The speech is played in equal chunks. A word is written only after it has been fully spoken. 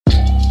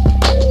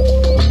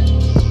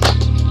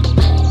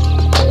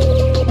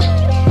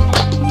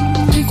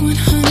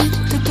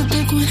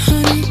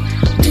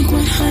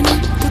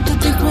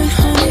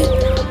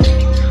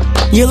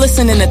You're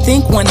listening to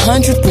Think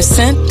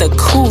 100%, the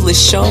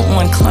coolest show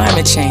on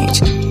climate change.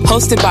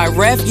 Hosted by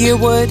Rev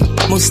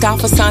Yearwood,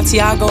 Mustafa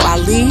Santiago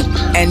Ali,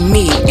 and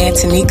me,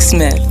 Antonique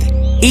Smith.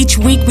 Each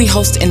week we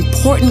host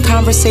important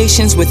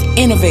conversations with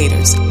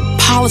innovators,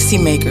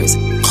 policymakers,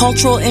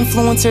 cultural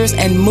influencers,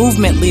 and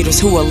movement leaders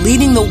who are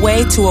leading the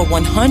way to a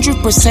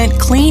 100%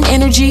 clean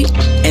energy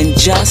and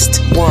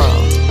just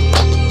world.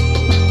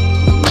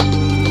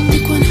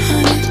 Think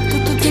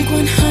 100, think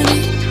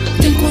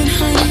 100, think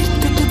 100,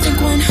 think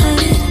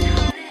 100.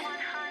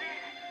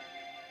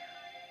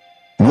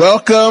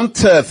 Welcome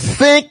to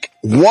Think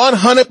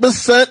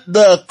 100%,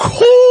 the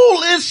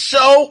coolest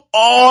show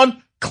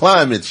on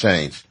climate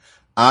change.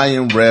 I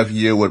am Rev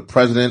Yearwood,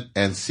 President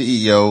and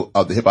CEO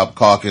of the Hip Hop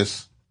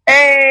Caucus.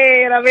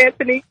 Hey, and I'm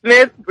Antonique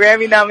Smith,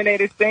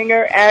 Grammy-nominated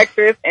singer,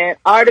 actress, and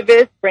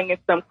artivist, bringing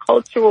some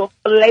cultural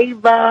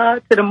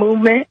flavor to the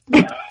movement.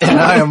 And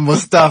I am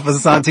Mustafa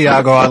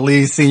Santiago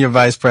Ali, Senior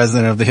Vice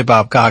President of the Hip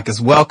Hop Caucus.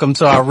 Welcome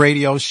to our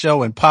radio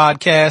show and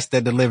podcast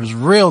that delivers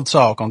real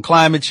talk on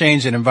climate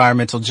change and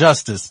environmental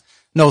justice.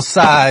 No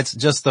sides,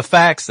 just the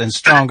facts and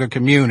stronger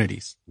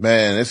communities.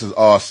 Man, this is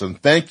awesome.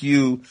 Thank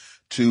you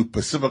to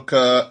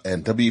Pacifica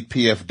and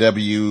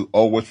WPFW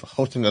always for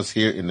hosting us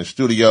here in the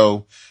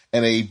studio.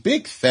 And a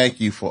big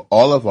thank you for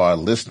all of our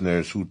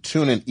listeners who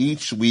tune in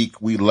each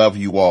week. We love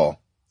you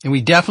all. And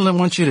we definitely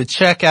want you to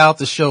check out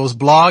the show's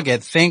blog at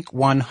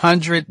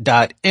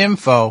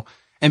think100.info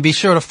and be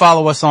sure to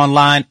follow us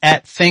online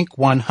at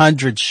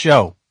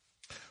Think100Show.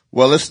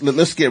 Well,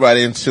 let's get right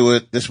into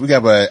it. We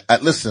have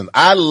listen,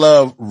 I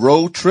love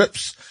road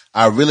trips.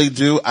 I really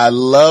do.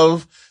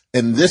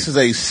 And this is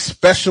a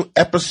special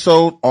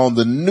episode on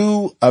the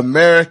new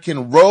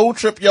American road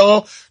trip,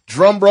 y'all.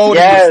 Drum roll.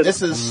 Yes.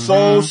 This is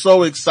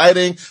so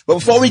exciting. But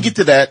before we get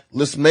to that,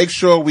 let's make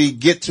sure we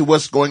get to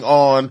what's going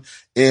on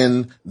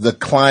in the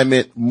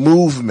climate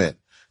movement.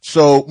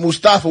 So,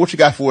 Mustafa, what you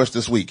got for us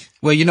this week?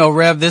 Well, you know,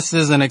 Rev, this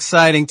is an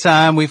exciting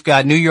time. We've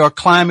got New York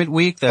Climate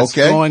Week that's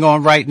going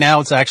on right now.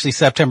 It's actually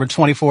September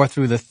 24th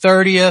through the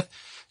 30th.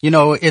 You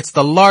know, it's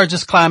the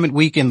largest climate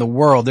week in the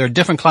world. There are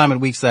different climate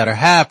weeks that are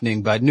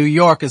happening, but New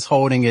York is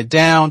holding it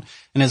down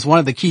and is one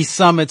of the key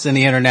summits in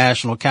the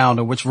international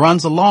calendar, which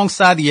runs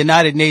alongside the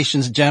United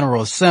Nations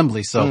General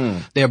Assembly. So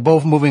they're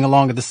both moving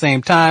along at the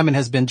same time and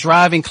has been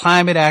driving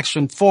climate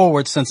action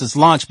forward since its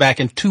launch back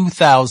in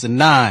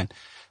 2009.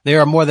 There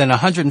are more than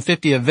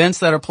 150 events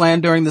that are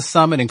planned during the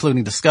summit,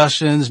 including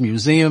discussions,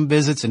 museum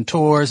visits, and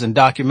tours and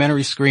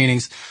documentary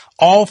screenings,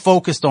 all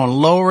focused on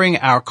lowering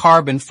our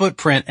carbon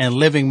footprint and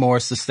living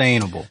more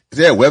sustainable. Is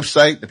there a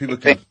website that people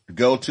can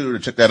go to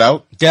check that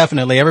out?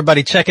 Definitely.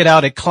 Everybody check it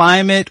out at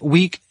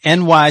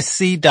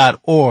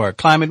climateweeknyc.org,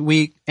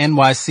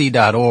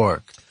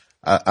 climateweeknyc.org.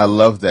 I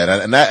love that.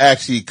 And that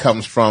actually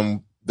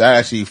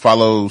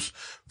follows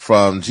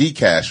from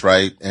GCash,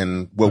 right?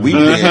 And what we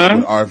did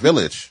with Our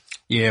Village.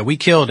 Yeah, we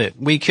killed it.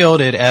 We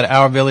killed it at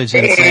Our Village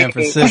in San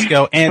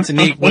Francisco.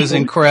 Antonique was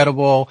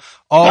incredible.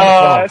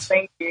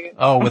 Thank you.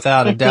 Oh,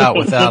 without a doubt,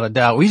 without a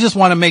doubt. We just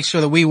want to make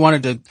sure that we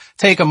wanted to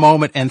take a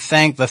moment and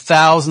thank the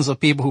thousands of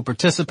people who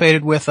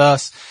participated with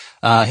us,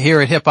 here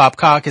at Hip Hop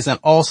Caucus, and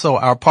also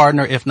our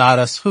partner, If Not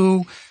Us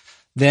Who.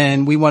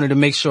 Then we wanted to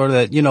make sure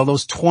that, you know,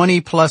 those 20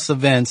 plus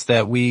events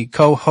that we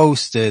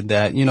co-hosted,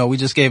 that, you know, we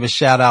just gave a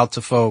shout out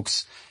to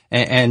folks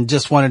and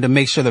just wanted to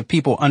make sure that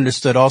people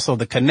understood also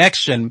the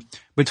connection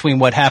between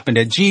what happened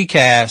at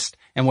GCast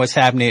and what's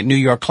happening at New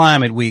York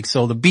Climate Week.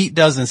 So the beat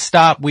doesn't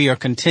stop. We are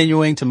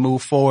continuing to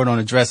move forward on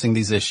addressing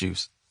these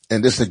issues.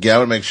 And this again, I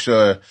want to make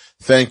sure,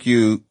 thank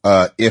you,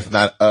 If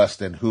Not Us,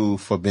 then Who,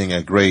 for being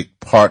a great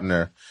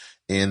partner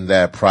in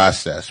that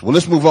process. Well,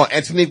 let's move on.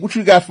 Antonique, what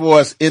you got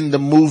for us in the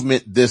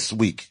movement this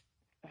week?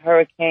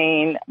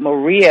 Hurricane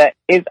Maria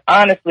is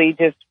honestly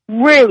just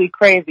really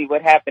crazy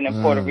what happened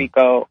in Puerto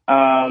Rico.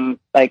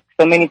 Like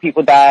so many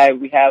people died.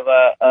 We have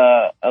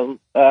I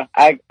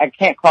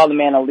can't call the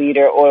man a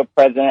leader or a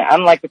president. I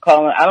don't like to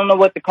call him, I don't know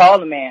what to call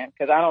the man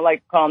because I don't like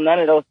to call him none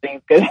of those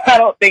things because I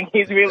don't think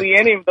he's really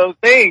any of those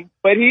things.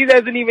 But he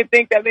doesn't even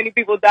think that many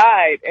people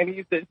died. And he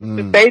used to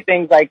say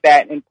things like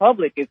that in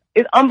public is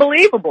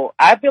unbelievable.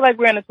 I feel like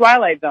we're in a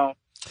twilight zone.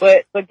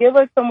 But give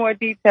us some more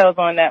details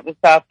on that,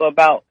 Mustafa,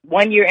 about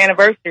 1 year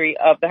anniversary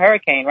of the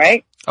hurricane,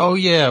 right? Oh,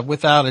 yeah,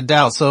 without a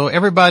doubt. So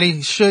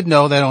everybody should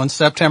know that on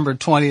September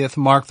 20th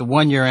marked the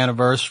 1 year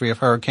anniversary of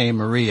Hurricane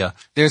Maria.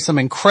 There's some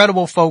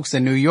incredible folks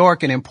in New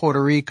York and in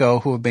Puerto Rico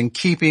who have been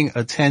keeping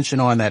attention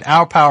on that.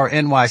 Our Power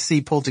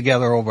NYC pulled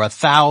together over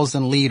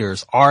 1,000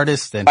 leaders,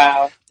 artists, and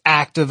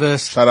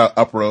activists. Shout out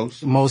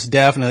Uprose. Most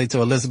definitely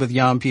to Elizabeth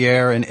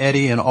Jean-Pierre and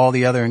Eddie and all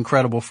the other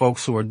incredible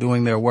folks who are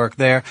doing their work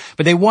there.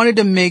 But they wanted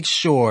to make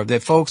sure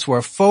that folks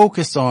were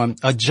focused on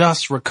a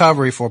just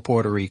recovery for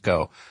Puerto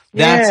Rico.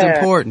 That's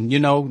important. You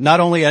know, not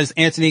only as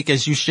Antonique,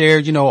 as you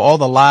shared, you know, all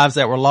the lives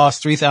that were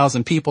lost,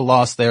 3,000 people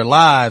lost their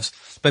lives,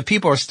 but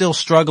people are still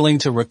struggling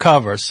to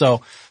recover.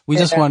 So we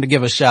just wanted to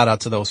give a shout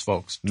out to those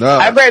folks.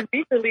 I read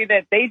recently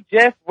that they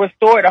just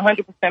restored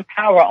 100%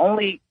 power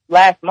only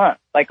last month.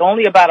 Like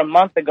only about a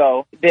month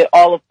ago did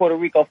all of Puerto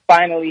Rico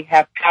finally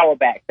have power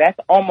back. That's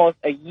almost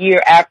a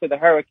year after the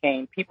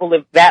hurricane. People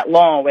lived that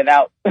long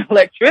without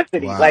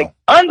electricity. Wow. Like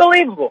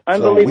unbelievable.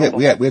 So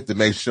we have to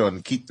make sure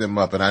and keep them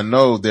up. And I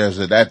know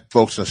that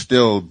folks are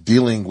still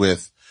dealing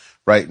with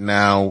right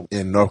now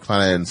in North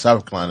Carolina and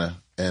South Carolina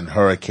and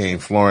Hurricane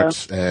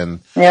Florence.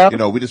 And, you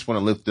know, we just want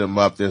to lift them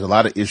up. There's a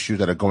lot of issues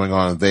that are going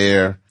on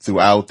there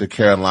throughout the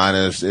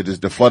Carolinas.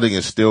 The flooding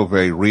is still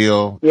very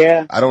real.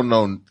 Yeah. I don't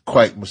know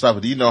quite,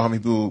 Mustafa, do you know how many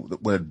people,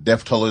 what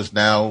death toll is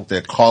now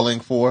they're calling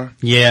for?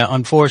 Yeah,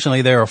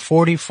 unfortunately, there are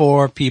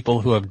 44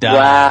 people who have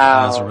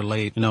died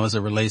as it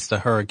relates to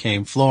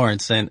Hurricane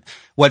Florence. And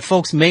what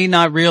folks may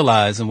not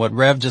realize, and what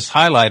Rev just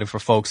highlighted for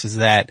folks, is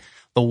that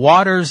the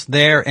waters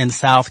there in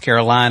South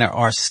Carolina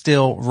are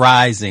still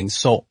rising.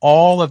 So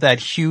all of that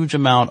huge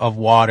amount of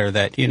water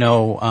that,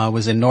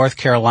 was in North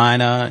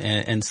Carolina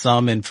and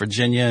some in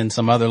Virginia and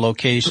some other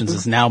locations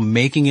is now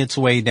making its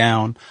way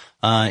down,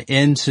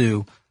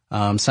 into,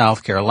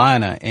 South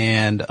Carolina.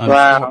 And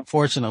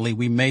unfortunately,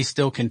 we may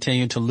still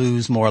continue to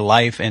lose more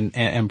life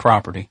and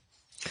property.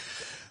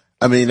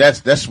 I mean,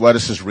 that's why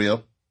this is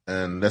real.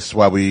 And that's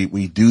why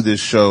we do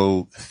this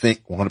show,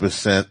 Think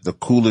 100%, the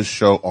coolest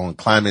show on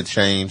climate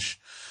change.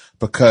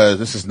 Because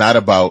this is not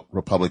about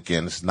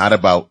Republicans, it's not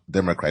about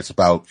Democrats, it's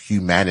about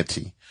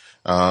humanity.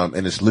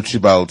 And it's literally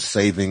about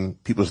saving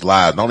people's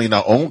lives, not only in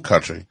our own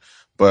country,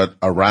 but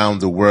around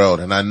the world.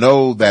 And I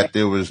know that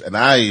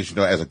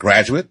as a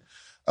graduate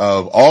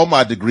of all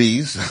my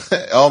degrees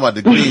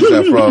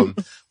are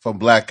from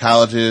black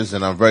colleges,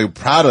 and I'm very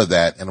proud of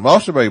that. And I'm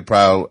also very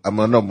proud, I'm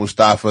going to know,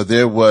 Mustafa,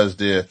 there was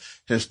the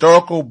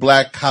Historical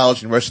Black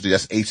College University,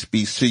 that's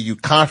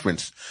HBCU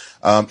conference,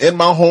 in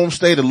my home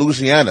state of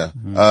Louisiana,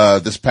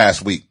 this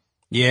past week.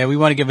 Yeah, we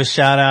want to give a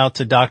shout out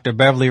to Dr.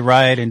 Beverly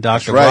Wright and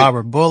Dr.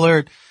 Robert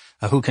Bullard,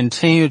 who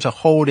continue to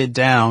hold it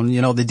down.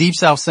 The Deep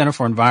South Center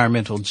for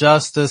Environmental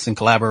Justice, in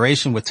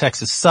collaboration with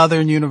Texas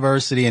Southern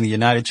University and the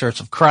United Church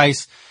of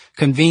Christ,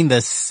 convened the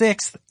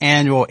 6th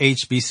annual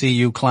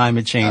HBCU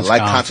Climate Change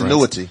Conference.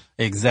 Continuity.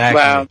 Exactly.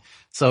 Wow.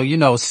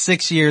 So,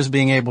 6 years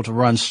being able to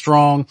run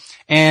strong.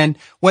 And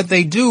what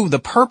they do, the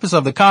purpose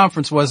of the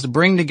conference was to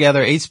bring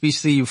together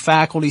HBCU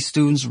faculty,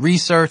 students,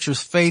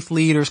 researchers, faith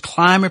leaders,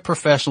 climate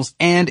professionals,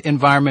 and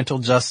environmental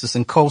justice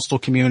and coastal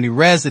community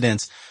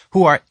residents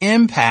who are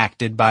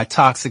impacted by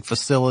toxic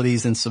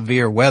facilities and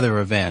severe weather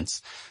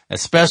events,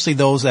 especially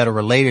those that are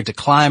related to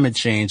climate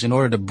change, in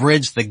order to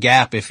bridge the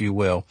gap, if you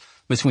will,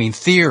 between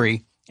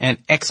theory and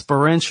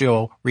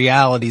experiential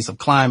realities of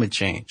climate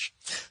change.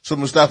 So,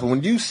 Mustafa,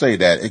 when you say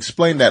that,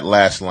 explain that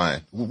last line.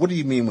 What do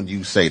you mean when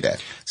you say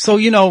that? So,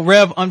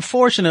 Rev,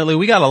 unfortunately,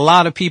 we got a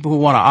lot of people who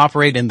want to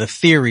operate in the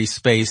theory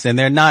space, and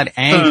they're not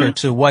anchored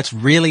to what's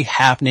really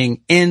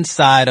happening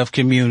inside of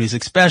communities,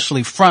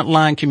 especially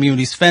frontline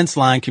communities, fence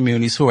line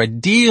communities who are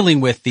dealing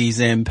with these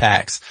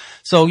impacts.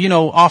 So,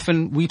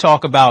 often we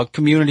talk about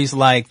communities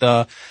like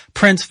the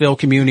Princeville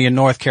community in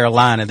North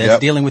Carolina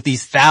that's dealing with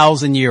these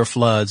 1,000-year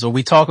floods, or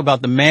we talk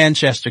about the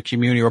Manchester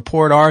community or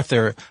Port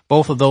Arthur,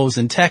 both of those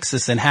in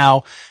Texas, and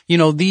how,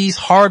 these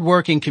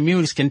hardworking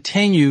communities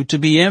continue to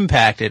be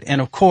impacted. And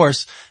of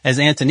course, as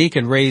Antonique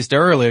had raised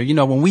earlier,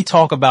 when we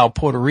talk about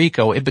Puerto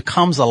Rico, it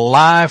becomes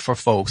alive for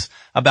folks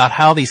about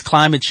how these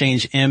climate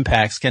change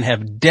impacts can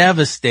have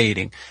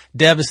devastating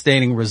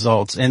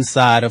results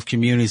inside of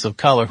communities of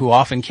color who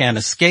often can't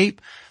escape,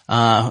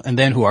 and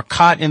then who are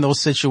caught in those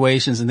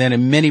situations, and then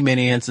in many,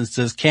 many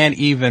instances can't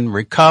even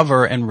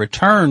recover and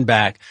return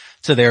back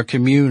to their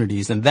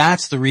communities. And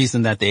that's the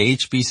reason that the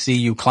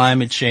HBCU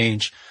Climate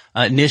Change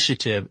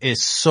Initiative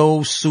is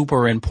so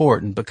super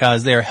important,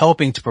 because they're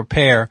helping to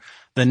prepare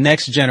the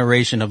next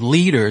generation of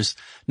leaders,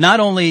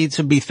 not only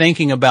to be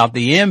thinking about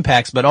the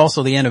impacts, but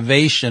also the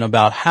innovation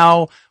about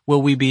how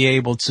will we be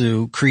able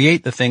to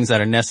create the things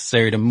that are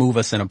necessary to move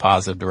us in a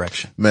positive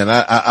direction. Man,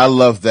 I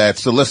love that.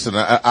 So listen,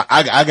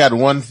 I got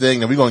one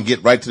thing, and we're going to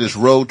get right to this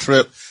road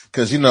trip,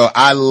 because,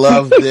 I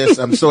love this.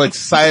 I'm so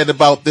excited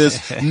about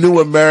this new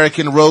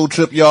American road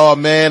trip, y'all,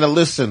 man. And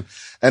listen,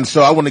 and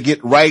so I want to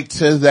get right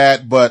to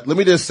that, but let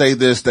me just say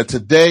this, that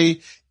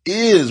today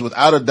is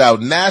without a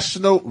doubt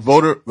National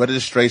Voter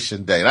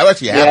Registration Day. And I'm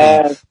actually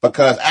happy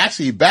because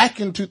actually back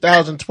in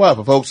 2012,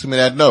 for folks who may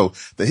not know,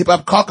 the Hip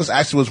Hop Caucus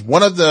actually was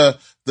one of the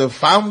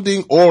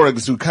founding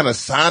orgs who kind of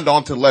signed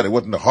on to the letter. It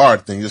wasn't a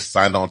hard thing, just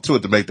signed on to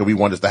it to make that we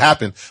want this to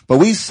happen. But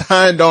we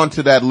signed on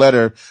to that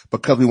letter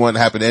because we want it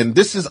to happen. And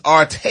this is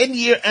our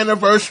 10-year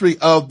anniversary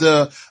of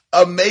the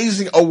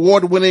amazing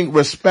award-winning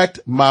Respect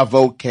My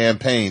Vote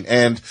campaign.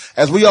 And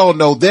as we all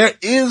know, there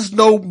is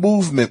no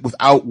movement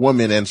without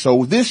women. And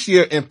so this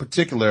year in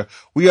particular,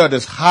 we are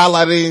just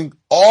highlighting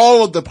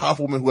all of the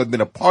powerful women who have been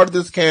a part of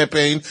this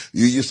campaign,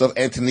 you yourself,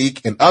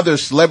 Antonique, and other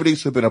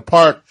celebrities who have been a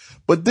part.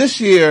 But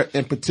this year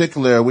in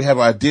particular, we have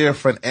our dear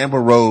friend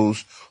Amber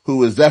Rose,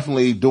 who is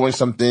definitely doing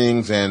some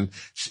things, and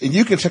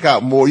you can check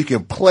out more. You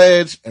can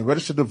pledge and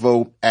register to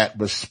vote at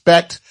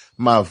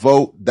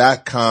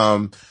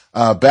respectmyvote.com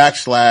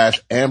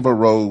 /Amber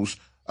Rose,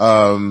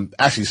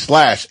 actually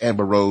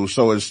 /Amber Rose.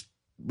 So it's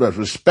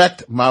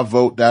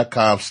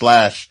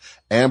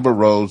respectmyvote.com/Amber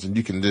Rose, and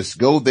you can just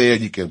go there.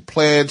 You can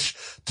pledge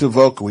to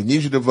vote. We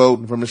need you to vote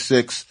November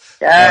 6th.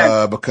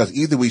 Yes. Because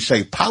either we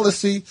shape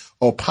policy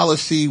or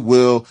policy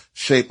will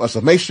shape us.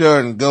 So make sure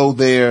and go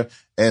there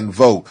and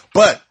vote.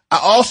 But I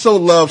also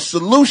love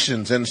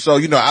solutions. And so,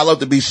 I love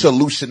to be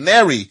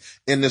solutionary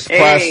in this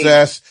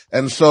process.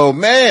 And so,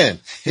 man,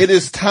 it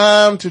is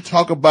time to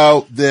talk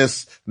about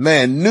this,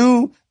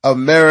 new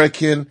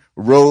American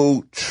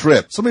road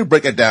trip. So let me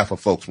break it down for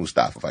folks,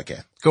 Mustafa, if I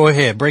can. Go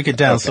ahead, break it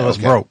down so it's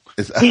broke.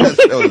 I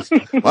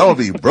don't want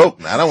to be broke,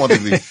 man. I don't want to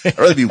be, I'd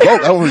rather be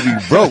broke. I don't want to be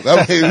broke.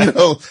 I mean,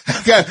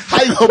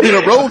 how you gonna be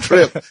on a road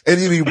trip and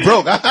you be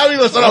broke? How you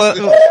gonna start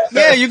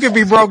yeah, you could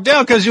be broke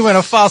down because you're in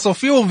a fossil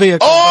fuel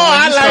vehicle.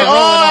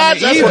 That's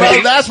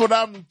what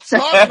I'm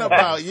talking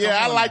about. Yeah,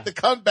 I like to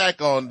come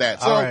back on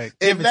that. So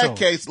in that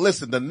case,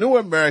 listen, the New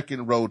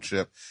American Road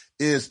Trip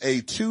is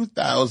a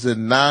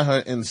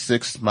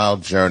 2,906-mile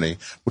journey,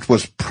 which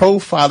was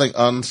profiling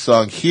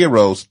unsung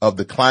heroes of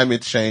the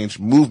climate change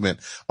movement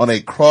on a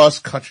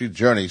cross-country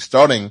journey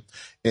starting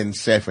in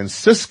San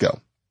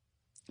Francisco.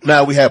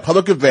 Now, we have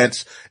public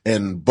events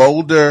in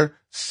Boulder,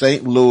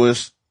 St.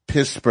 Louis,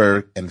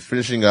 Pittsburgh, and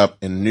finishing up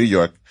in New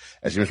York.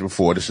 As you mentioned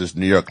before, this is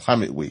New York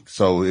Climate Week.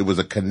 So it was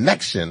a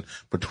connection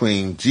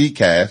between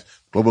GCAS,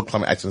 Global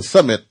Climate Action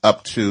Summit,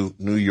 up to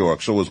New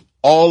York. So it was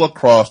all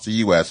across the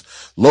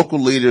U.S. Local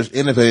leaders,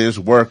 innovators,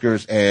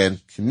 workers,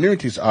 and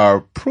communities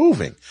are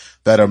proving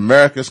that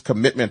America's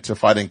commitment to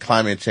fighting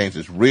climate change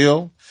is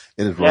real,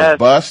 it is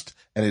robust,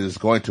 and it is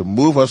going to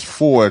move us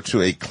forward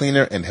to a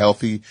cleaner and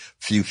healthy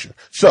future.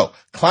 So,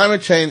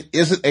 climate change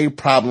isn't a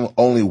problem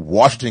only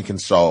Washington can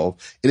solve.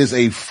 It is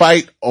a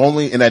fight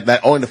only, and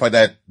not only the fight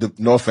that,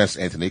 no offense,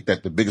 Anthony,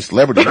 that the biggest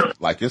celebrity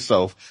like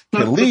yourself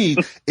can lead.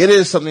 It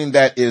is something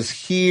that is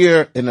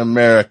here in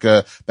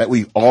America that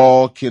we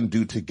all can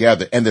do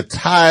together. And the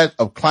tide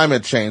of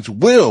climate change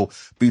will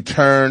be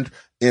turned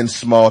in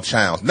small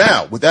channels.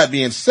 Now, with that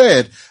being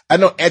said, I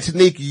know,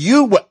 Antonique,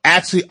 you were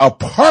actually a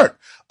part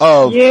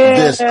of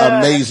this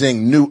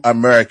amazing New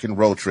American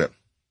road trip.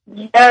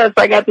 Yes,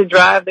 I got to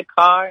drive the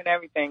car and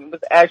everything. It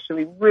was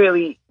actually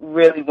really,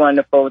 really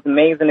wonderful. It was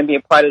amazing to be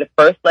a part of the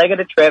first leg of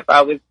the trip.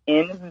 I was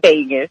in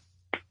Vegas.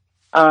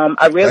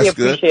 I really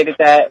appreciated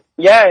that.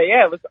 Yeah,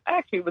 it was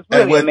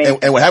really amazing.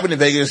 And what happened in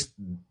Vegas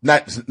ain't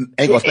gonna stay in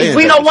Vegas.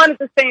 We don't want it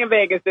to stay in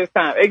Vegas this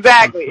time.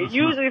 Exactly. It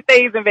usually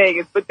stays in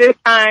Vegas, but this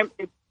time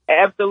it's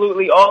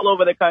absolutely all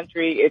over the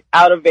country. It's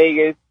out of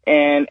Vegas,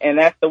 and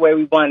that's the way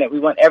we want it. We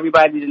want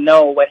everybody to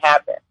know what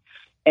happened.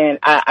 And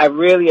I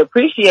really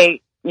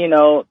appreciate,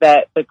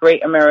 that the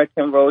Great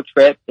American Road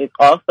Trip is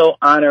also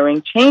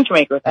honoring change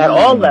makers at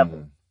all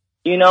levels.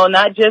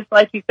 Not just,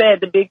 like you said,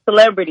 the big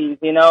celebrities,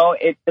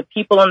 it's the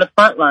people on the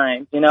front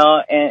lines,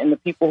 and the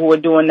people who are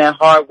doing that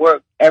hard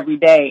work every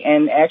day.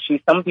 And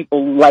actually some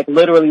people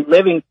literally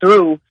living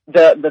through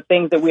the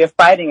things that we are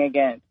fighting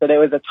against. So there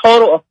was a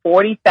total of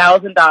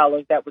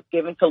 $40,000 that was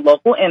given to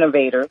local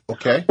innovators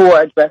who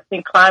are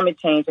addressing climate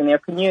change in their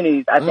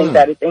communities. I think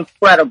that is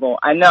incredible.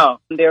 I know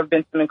there have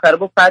been some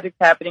incredible projects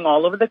happening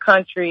all over the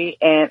country.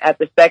 And at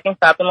the second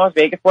stop in Las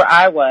Vegas where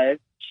I was,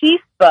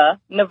 Chispa,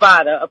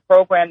 Nevada, a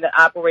program that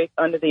operates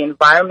under the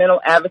environmental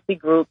advocacy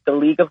group, the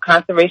League of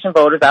Conservation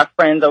Voters, our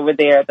friends over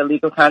there at the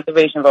League of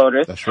Conservation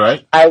Voters. That's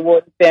right. I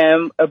awarded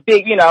them a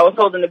big, I was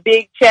holding a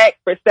big check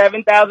for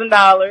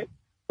 $7,000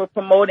 for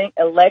promoting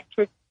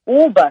electric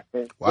school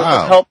buses.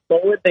 Wow.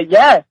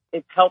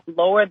 It's helped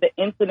lower the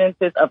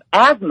incidences of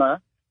asthma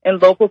in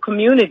local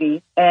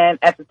communities. And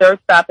at the third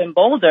stop in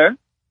Boulder,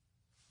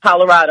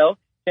 Colorado,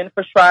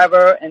 Jennifer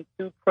Shriver and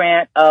Sue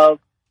Krant of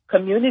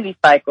Community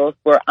Cycles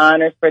were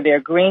honored for their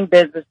green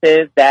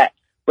businesses that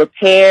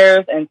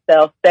repairs and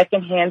sells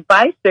secondhand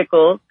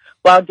bicycles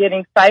while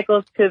getting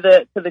cycles to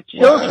the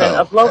children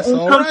of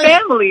low-income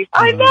families.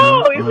 I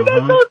know. Isn't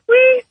that so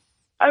sweet?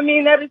 I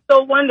mean, that is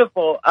so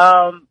wonderful.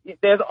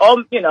 There's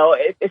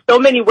it's so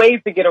many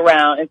ways to get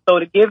around. And so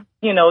to give,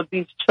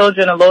 these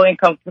children of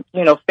low-income,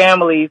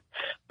 families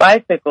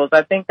bicycles,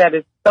 I think that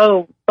is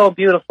so, so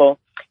beautiful.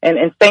 And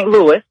in St.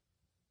 Louis,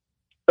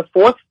 the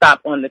fourth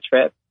stop on the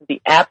trip, the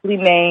aptly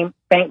named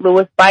St.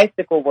 Louis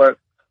Bicycle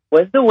Works,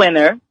 was the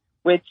winner,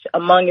 which,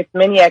 among its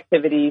many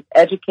activities,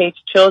 educates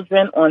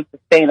children on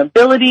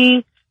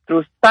sustainability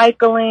through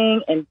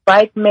cycling and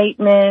bike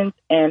maintenance,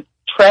 and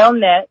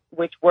TrailNet,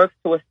 which works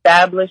to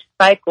establish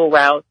cycle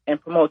routes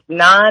and promotes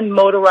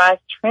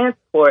non-motorized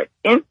transport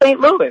in St.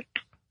 Louis.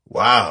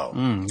 Wow.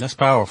 That's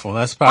powerful.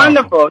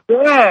 Wonderful,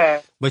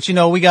 yeah. But,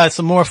 we got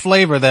some more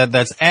flavor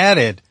that's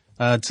added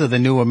to the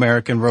New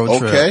American Road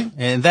Trip.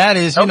 And that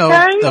is,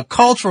 the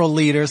cultural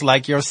leaders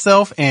like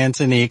yourself,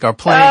 Antonique, are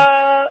playing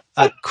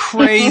a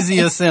crazy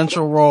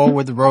essential role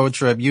with the road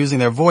trip, using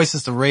their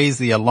voices to raise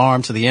the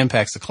alarm to the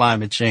impacts of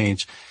climate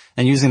change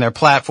and using their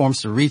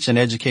platforms to reach and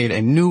educate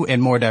a new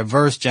and more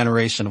diverse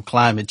generation of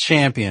climate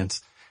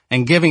champions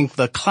and giving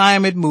the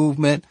climate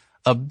movement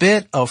a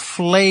bit of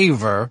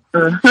flavor.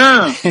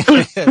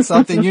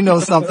 Something, you know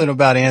something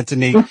about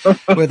Antonique,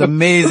 with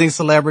amazing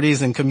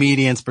celebrities and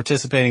comedians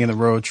participating in the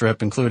road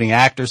trip, including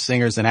actors,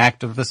 singers, and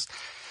activists.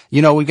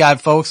 You know, we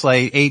got folks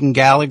like Aidan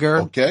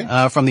Gallagher,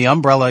 from the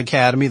Umbrella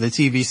Academy, the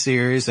TV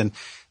series, and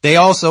they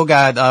also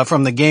got,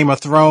 from the Game of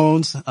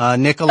Thrones,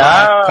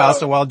 Nikolai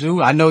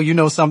Coster-Waldau. I know you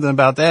know something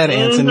about that,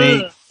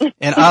 Antonique.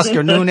 And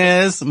Oscar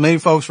Nunez. Many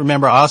folks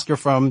remember Oscar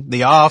from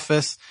The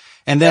Office.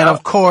 And then,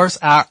 of course,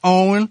 our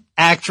own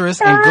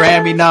actress and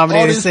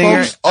Grammy-nominated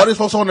singer. All these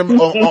folks on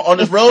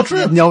this road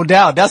trip? No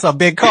doubt. That's a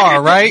big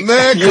car, right?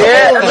 Man, come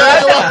on,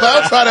 man.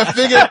 I'm trying to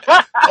figure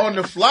on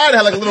the fly. They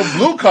had like a little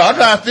blue car. I'm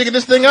trying to figure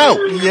this thing out.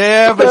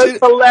 Yeah, but it's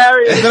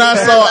hilarious. And then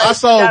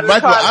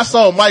I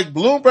saw Mike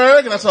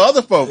Bloomberg, and I saw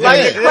other folks.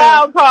 Like a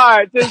clown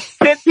car, just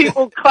 10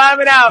 people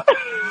climbing out.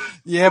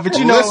 Yeah, but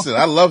you know, listen,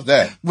 I love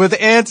that. With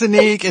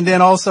Antonique and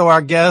then also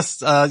our guests,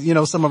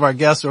 some of our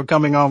guests who are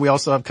coming on. We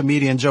also have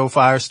comedian Joe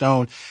Firestone.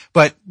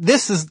 But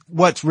this is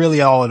what's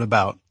really all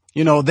about.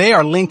 You know, they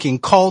are linking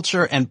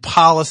culture and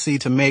policy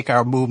to make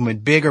our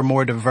movement bigger,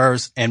 more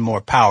diverse, and more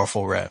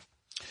powerful, Rev.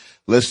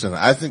 Listen,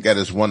 I think that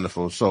is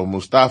wonderful. So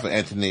Mustafa,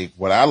 Antonique,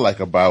 what I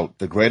like about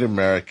the Great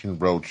American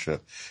Road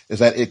Trip is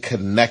that it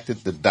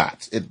connected the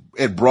dots.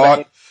 It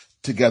brought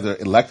together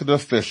elected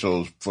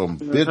officials from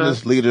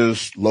business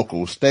leaders,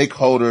 local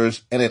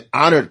stakeholders, and it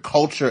honored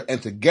culture.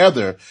 And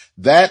together,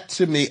 that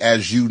to me,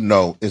 as you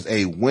know, is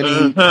a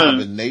winning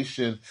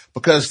combination,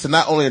 because to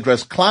not only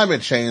address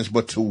climate change,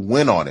 but to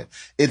win on it.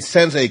 It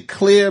sends a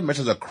clear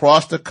message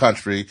across the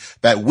country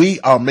that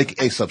we are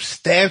making a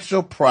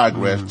substantial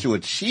progress to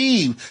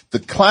achieve the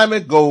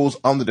climate goals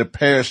under the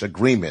Paris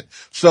Agreement.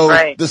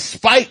 So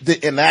despite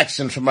the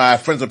inaction from my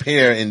friends up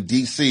here in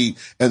D.C.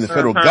 and the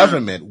federal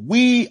government,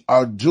 we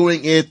are doing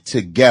it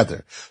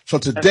together. So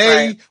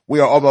today we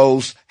are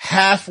almost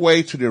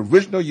halfway to the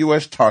original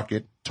U.S.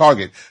 target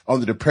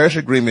under the Paris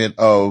Agreement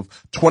of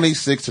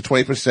 26 to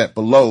 20%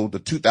 below the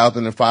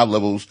 2005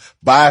 levels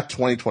by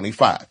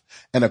 2025.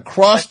 And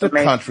across the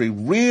country,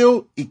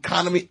 real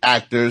economy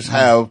actors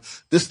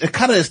have this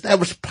kind of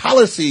established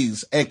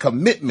policies and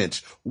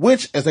commitments,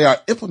 which, as they are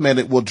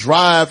implemented, will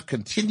drive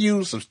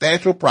continued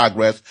substantial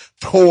progress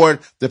toward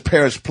the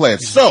Paris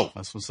Pledge. So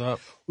that's what's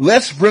up.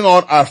 Let's bring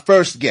on our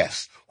first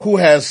guest, who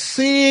has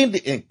seen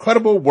the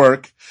incredible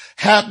work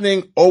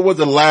happening over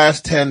the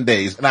last 10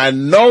 days. And I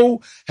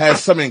know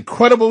has some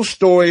incredible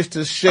stories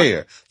to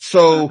share.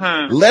 So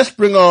let's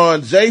bring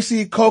on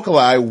JC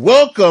Kokolai.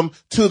 Welcome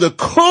to the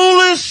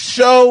coolest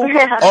show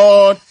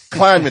on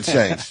climate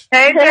change.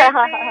 Hey,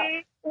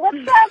 JC. What's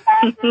up,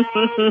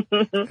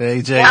 Patrick?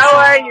 Hey, JC. How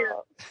are you?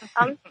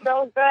 I'm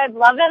so good.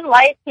 Love and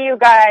light to you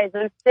guys.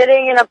 I'm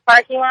sitting in a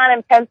parking lot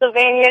in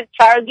Pennsylvania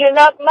charging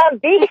up my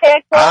vehicle.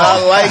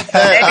 I like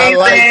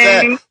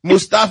that.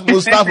 Mustafa,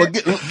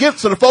 give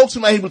to the folks who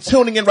might be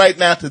tuning in right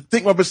now to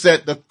Think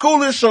 1%, the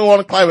coolest show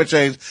on climate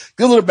change.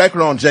 Give a little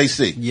background on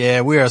JC.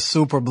 Yeah, we are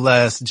super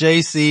blessed.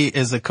 JC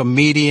is a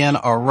comedian,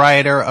 a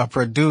writer, a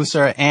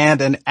producer, and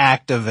an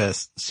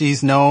activist.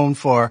 She's known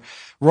for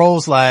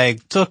roles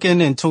like Tooken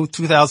in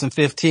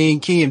 2015,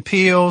 Key and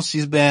Peele.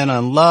 She's been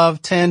on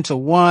Love 10 to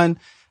 1.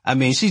 I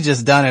mean, she's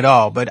just done it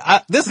all. But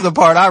this is the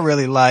part I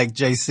really like,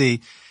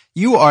 JC.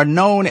 You are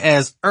known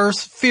as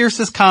Earth's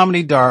fiercest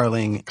comedy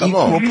darling,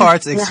 equal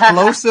parts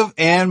explosive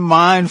and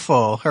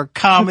mindful. Her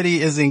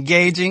comedy is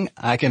engaging.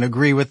 I can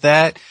agree with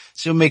that.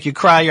 She'll make you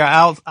cry your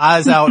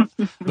eyes out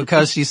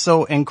because she's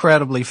so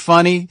incredibly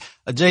funny.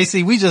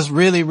 JC, we just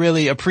really,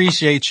 really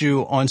appreciate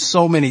you on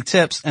so many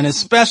tips, and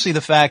especially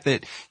the fact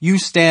that you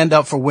stand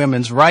up for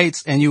women's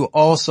rights, and you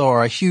also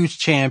are a huge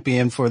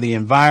champion for the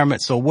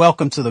environment. So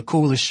welcome to the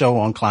coolest show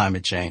on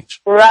climate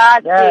change.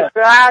 Grazie.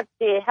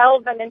 Hell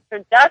of an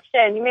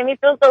introduction. You made me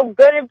feel so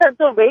good in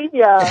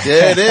Pennsylvania.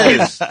 There it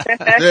is.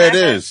 There it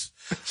is.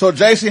 So,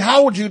 JC,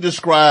 how would you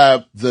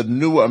describe the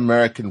New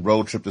American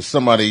Road Trip to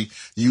somebody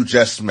you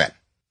just met?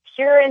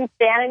 Pure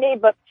insanity,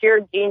 but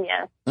pure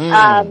genius.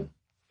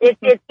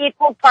 It's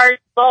equal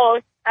parts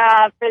both,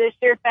 for the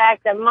sheer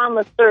fact that Mom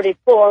was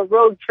 34.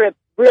 Road trip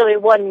really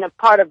wasn't a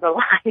part of her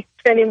life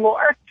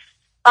anymore.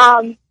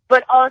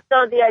 But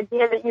also the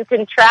idea that you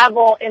can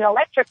travel in an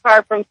electric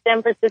car from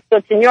San Francisco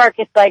to New York.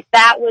 It's like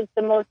that was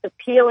the most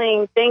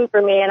appealing thing for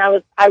me. And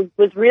I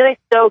was really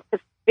stoked to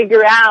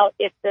figure out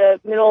if the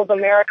middle of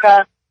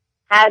America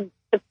had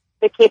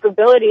the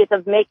capabilities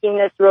of making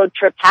this road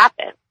trip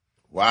happen.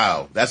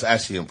 Wow, that's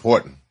actually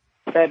important.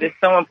 That is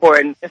so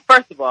important. And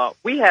first of all,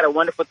 we had a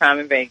wonderful time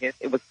in Vegas.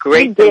 It was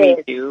great to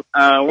meet you.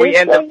 We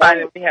ended up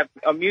finding we have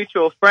a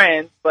mutual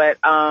friend, but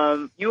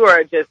you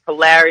are just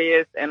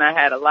hilarious, and I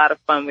had a lot of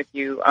fun with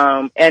you.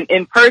 And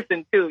in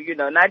person too, you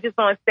know, not just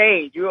on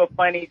stage. You were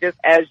funny just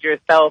as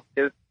yourself,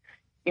 just,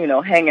 you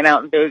know, hanging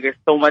out in Vegas.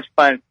 So much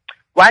fun.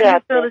 Why do you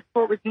feel this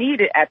sport was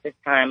needed at this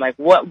time? Like,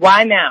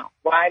 why now?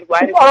 Why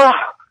did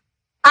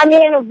I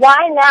mean,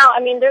 why now? I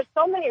mean, there's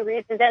so many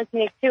reasons,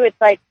 Anthony, too.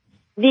 It's like,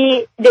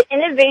 the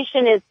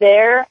innovation is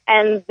there,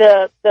 and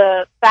the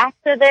facts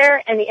are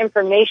there, and the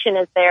information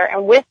is there.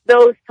 And with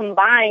those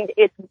combined,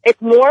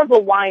 it's more of a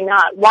why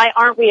not? Why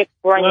aren't we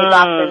exploring these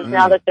options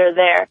now that they're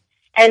there?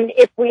 And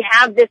if we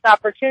have this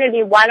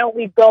opportunity, why don't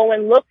we go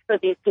and look for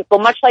these people?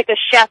 Much like a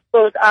chef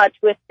goes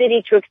to a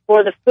city to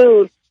explore the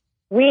food,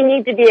 we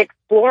need to be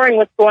exploring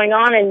what's going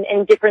on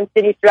in different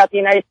cities throughout the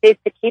United States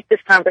to keep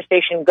this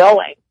conversation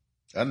going.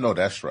 I know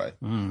that's right.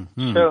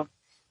 Mm-hmm. True.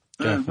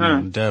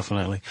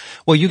 Definitely.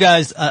 Well, you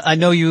guys, I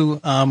know you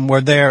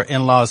were there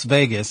in Las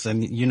Vegas,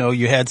 and you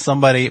had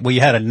you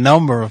had a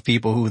number of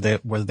people who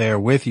were there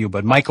with you,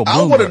 but Michael Bloomberg.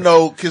 I want to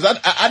know, because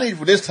I need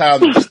for this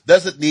time,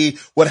 doesn't need,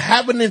 what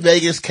happened in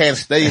Vegas can't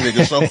stay in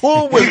Vegas. So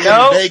who was in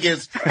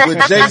Vegas with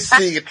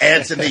JC and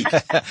Anthony?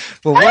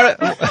 Well,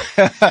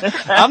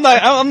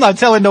 I'm not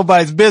telling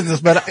nobody's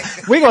business, but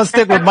we're going to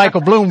stick with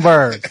Michael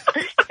Bloomberg,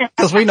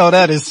 because we know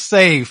that is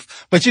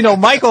safe. But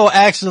Michael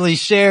actually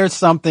shared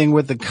something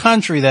with the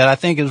country that I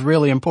think is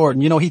really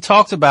important. He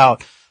talked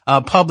about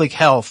public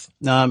health,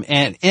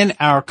 and in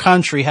our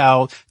country,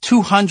 how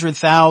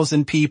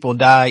 200,000 people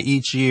die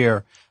each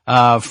year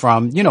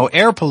from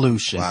air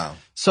pollution. Wow.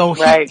 So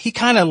he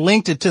kind of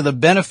linked it to the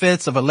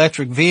benefits of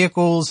electric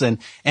vehicles and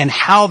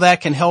how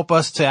that can help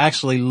us to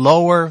actually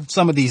lower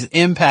some of these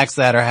impacts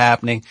that are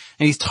happening.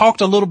 And he's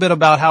talked a little bit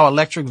about how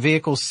electric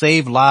vehicles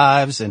save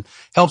lives and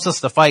helps us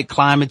to fight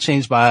climate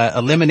change by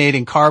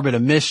eliminating carbon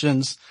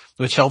emissions,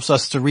 which helps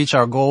us to reach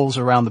our goals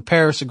around the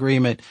Paris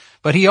Agreement.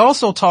 But he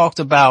also talked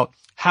about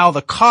how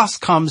the cost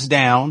comes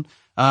down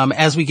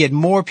as we get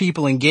more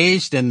people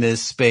engaged in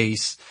this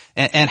space,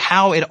 and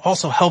how it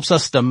also helps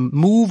us to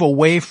move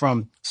away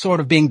from sort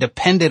of being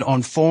dependent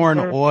on foreign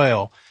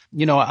oil.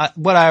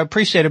 What I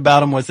appreciate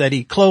about him was that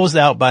he closed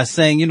out by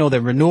saying,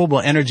 that renewable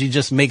energy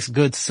just makes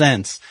good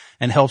sense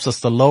and helps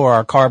us to lower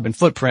our carbon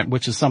footprint,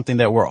 which is something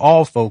that we're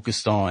all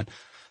focused on.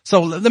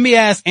 So let me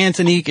ask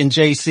Antonique and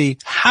JC,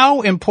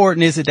 how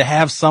important is it to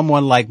have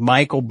someone like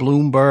Michael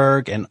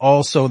Bloomberg and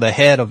also the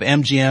head of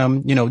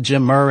MGM,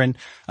 Jim Murren,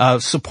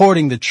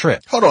 supporting the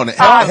trip? Hold on. The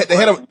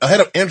head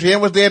of MGM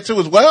was there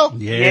too as well?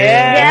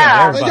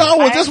 Yeah. Y'all,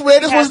 this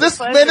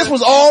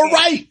was all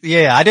right.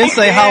 Yeah, I didn't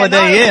say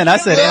Holiday Inn. I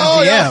said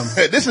MGM.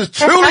 Yeah. This is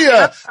truly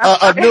a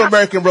new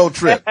American road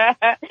trip.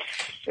 It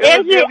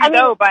was really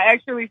dope. I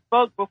actually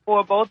spoke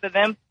before both of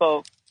them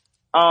spoke.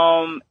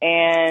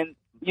 And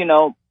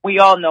we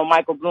all know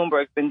Michael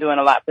Bloomberg's been doing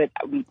a lot, but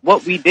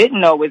what we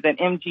didn't know is that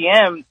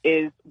MGM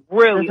is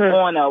really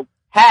on a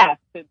path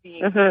to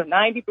being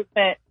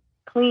 90%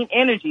 clean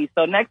energy.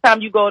 So next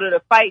time you go to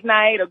the fight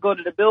night or go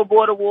to the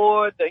Billboard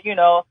Awards or,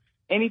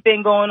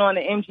 anything going on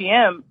at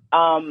MGM,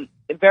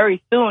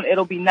 very soon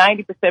it'll be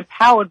 90%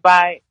 powered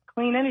by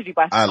clean energy,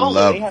 by solar. I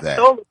love they have that.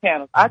 solar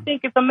panels. I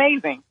think it's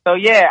amazing. So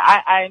yeah,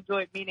 I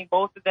enjoyed meeting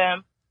both of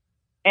them.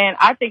 And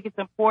I think it's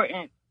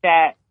important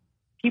that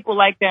people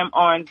like them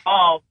are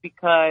involved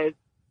because,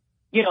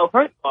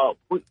 first of all,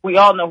 we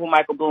all know who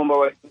Michael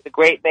Bloomberg is. He's a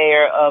great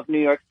mayor of New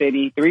York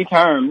City, 3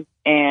 terms.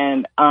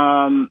 And,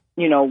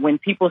 when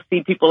people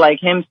see people like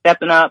him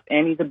stepping up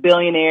and he's a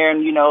billionaire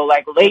and,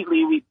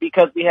 lately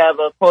because we have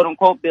a quote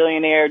unquote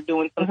billionaire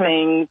doing some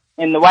things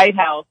in the White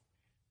House,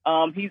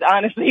 he's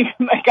honestly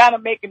kind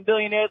of making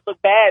billionaires look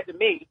bad to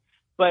me.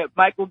 But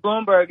Michael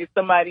Bloomberg is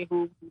somebody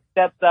who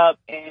steps up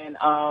and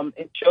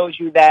it shows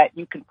you that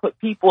you can put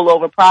people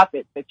over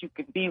profits, that you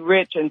can be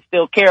rich and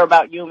still care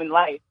about human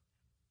life.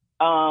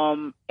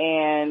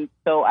 And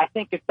so I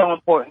think it's so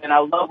important, and I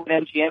love what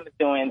MGM is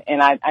doing.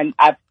 And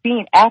I've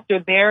seen after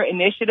their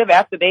initiative,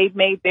 after they've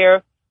made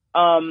their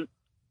pledge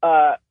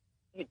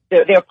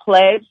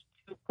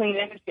to clean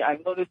energy, I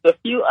noticed a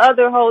few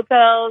other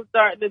hotels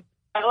starting to,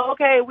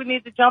 okay, we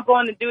need to jump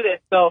on and do this.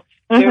 So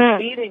they're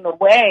leading the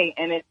way,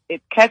 and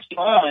it's catching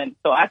on.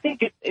 So I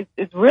think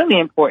it's really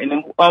important.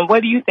 And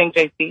what do you think,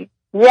 JC?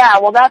 Yeah,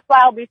 well, that's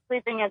why I'll be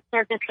sleeping at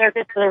Circus for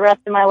the rest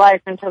of my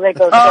life until they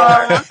go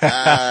dark.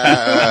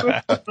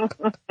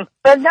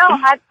 But no,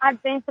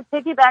 I've been to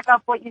piggyback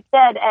off what you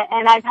said,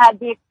 and I've had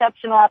the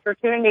exceptional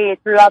opportunity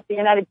throughout the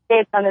United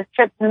States on this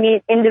trip to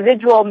meet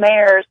individual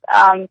mayors,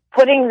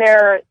 putting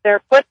their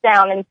foot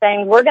down and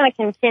saying, we're going to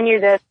continue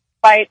this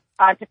fight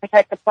to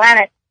protect the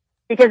planet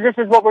because this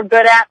is what we're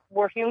good at.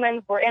 We're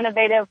humans, we're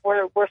innovative,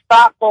 we're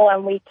thoughtful,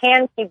 and we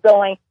can keep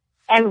going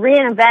and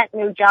reinvent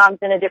new jobs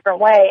in a different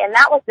way. And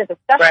that was the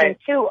discussion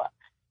too.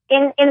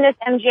 In this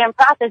MGM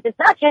process, it's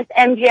not just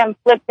MGM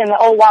flips and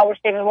wow, we're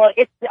saving the world.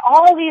 It's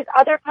all these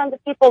other kinds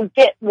of people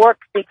get work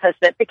because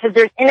of it, because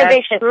there's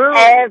innovation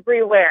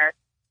everywhere.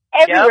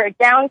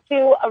 Down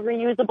to a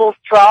reusable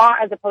straw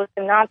as opposed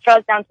to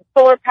non-straws, down to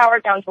solar power,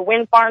 down to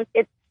wind farms.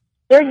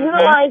 They're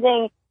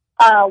utilizing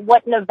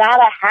what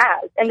Nevada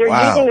has, and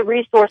they're using the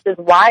resources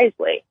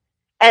wisely.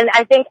 And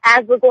I think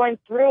as we're going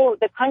through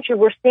the country,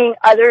 we're seeing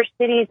other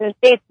cities and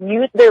states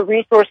use their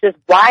resources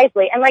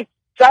wisely. And like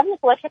driving this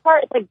electric car,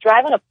 it's like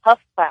driving a puff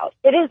cloud.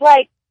 It is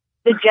like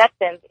the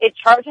Jetsons. It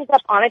charges up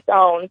on its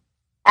own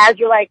as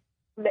you're like,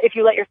 if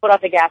you let your foot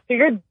off the gas. So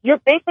you're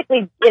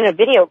basically in a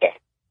video game,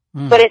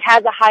 but it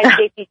has a high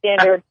safety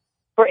standard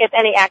for if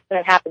any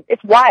accident happens.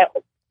 It's wild.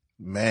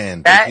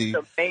 Man, that's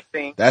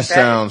amazing. That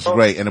sounds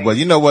great. And well,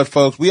 you know what,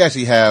 folks? We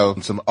actually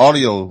have some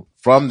audio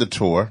from the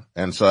tour.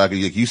 And so, like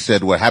you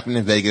said, what happened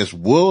in Vegas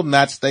will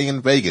not stay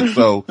in Vegas.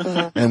 So,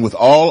 and with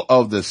all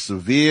of the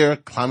severe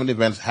climate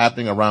events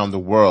happening around the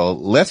world,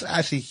 let's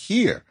actually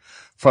hear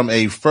from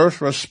a first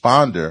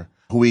responder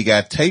who we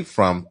got tape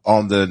from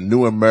on the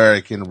New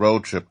American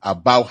road trip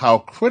about how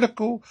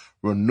critical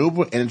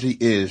renewable energy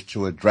is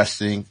to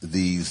addressing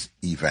these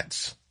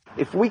events.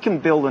 If we can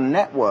build a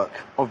network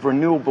of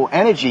renewable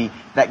energy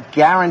that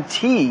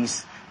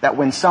guarantees that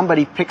when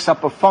somebody picks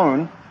up a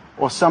phone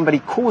or somebody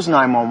calls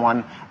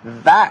 911,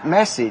 that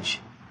message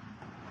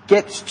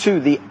gets to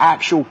the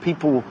actual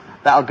people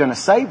that are going to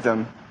save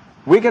them,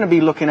 we're going to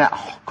be looking at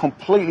a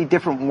completely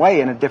different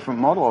way and a different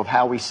model of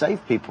how we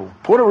save people.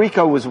 Puerto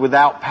Rico was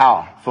without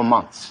power for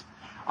months.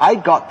 I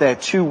got there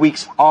 2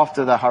 weeks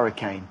after the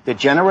hurricane. The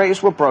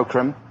generators were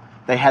broken.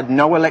 They had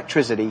no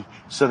electricity,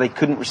 so they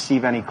couldn't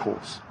receive any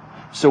calls.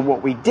 So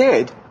what we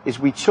did is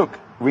we took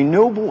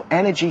renewable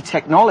energy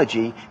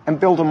technology and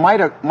built a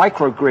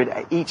microgrid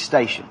at each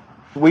station.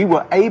 We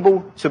were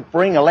able to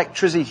bring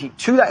electricity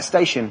to that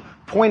station,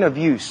 point of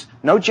use,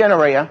 no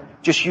generator,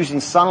 just using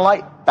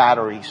sunlight,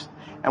 batteries.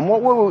 And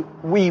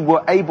what we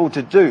were able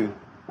to do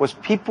was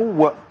people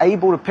were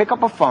able to pick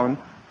up a phone,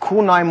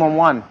 call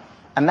 911,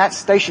 and that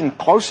station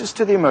closest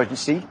to the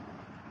emergency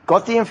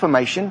got the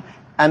information,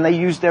 and they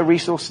used their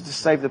resources to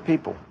save the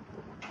people.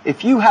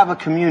 If you have a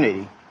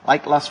community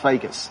like Las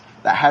Vegas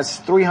that has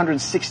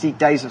 360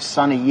 days of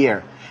sun a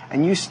year,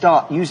 and you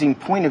start using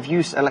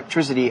point-of-use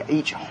electricity at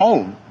each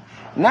home,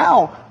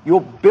 now you're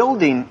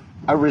building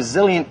a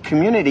resilient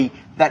community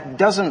that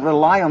doesn't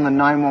rely on the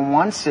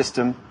 911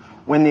 system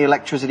when the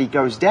electricity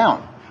goes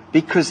down,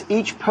 because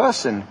each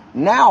person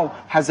now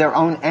has their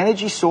own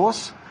energy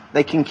source.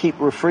 They can keep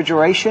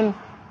refrigeration,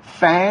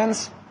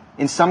 fans,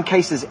 in some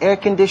cases air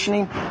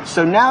conditioning.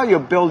 So now you're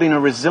building a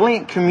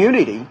resilient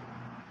community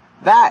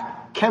that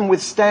can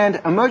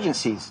withstand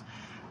emergencies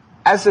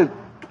as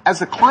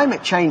the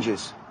climate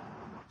changes.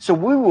 So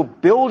we were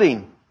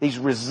building these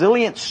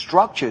resilient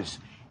structures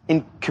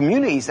in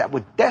communities that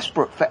were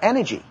desperate for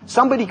energy.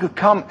 Somebody could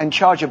come and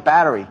charge a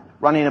battery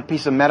running a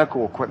piece of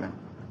medical equipment.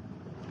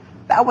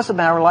 That was a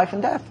matter of life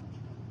and death.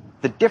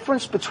 The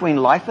difference between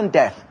life and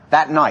death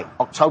that night,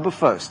 October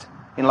 1st,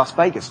 in Las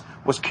Vegas,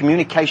 was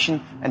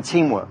communication and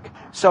teamwork.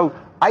 So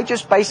I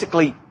just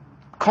basically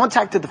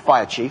contacted the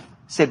fire chief,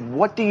 said,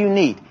 what do you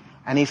need?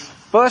 And his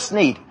first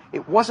need,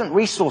 it wasn't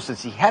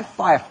resources. He had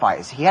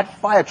firefighters. He had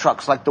fire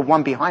trucks like the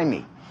one behind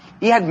me.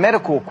 He had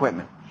medical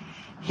equipment.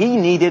 He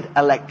needed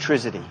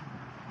electricity.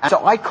 And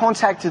so I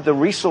contacted the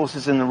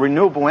resources in the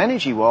renewable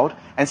energy world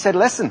and said,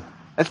 listen,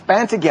 let's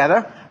band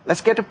together.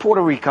 Let's get to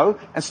Puerto Rico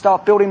and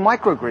start building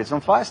microgrids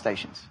on fire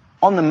stations.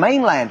 On the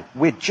mainland,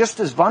 we're just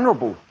as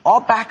vulnerable. Our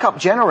backup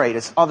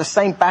generators are the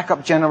same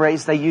backup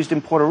generators they used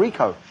in Puerto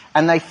Rico,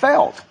 and they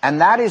failed.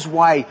 And that is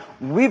why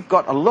we've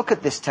got to look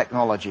at this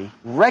technology,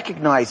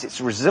 recognize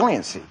its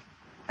resiliency,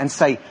 and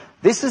say,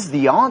 this is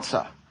the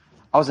answer.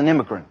 I was an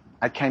immigrant.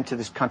 I came to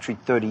this country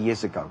 30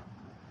 years ago.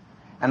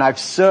 And I've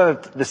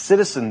served the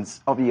citizens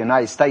of the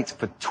United States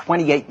for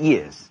 28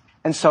 years.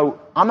 And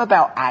so I'm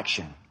about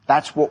action.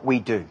 That's what we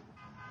do.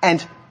 And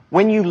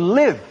when you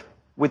live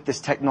with this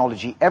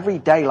technology every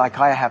day like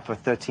I have for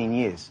 13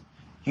 years,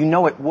 you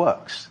know it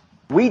works.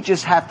 We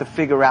just have to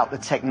figure out the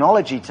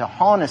technology to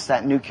harness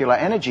that nuclear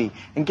energy.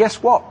 And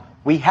guess what?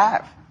 We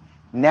have.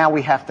 Now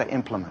we have to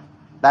implement.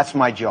 That's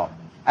my job.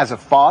 As a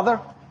father,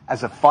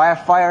 as a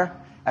firefighter,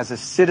 as a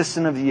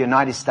citizen of the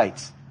United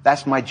States,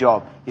 that's my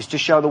job, is to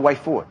show the way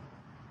forward.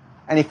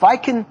 And if I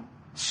can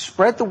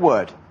spread the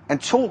word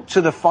and talk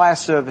to the fire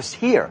service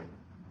here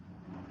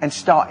and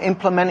start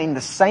implementing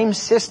the same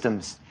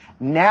systems,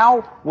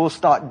 now we'll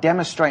start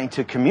demonstrating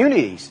to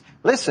communities,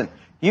 listen,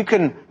 you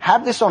can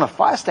have this on a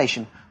fire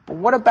station, but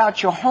what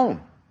about your home?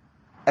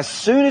 As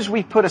soon as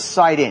we put a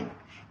site in,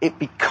 it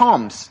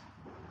becomes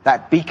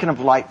that beacon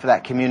of light for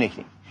that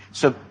community.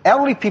 So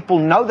elderly people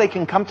know they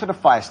can come to the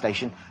fire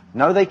station,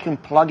 know they can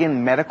plug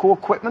in medical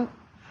equipment,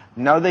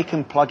 know they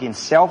can plug in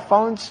cell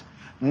phones,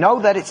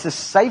 know that it's a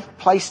safe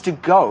place to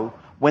go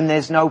when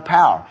there's no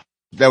power.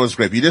 That was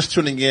great. If you're just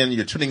tuning in,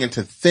 you're tuning in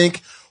to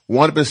Think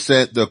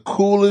 100%, the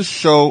coolest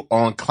show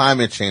on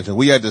climate change. And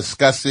we are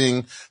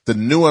discussing the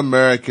New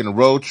American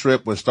road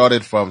trip, which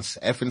started from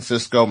San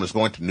Francisco and was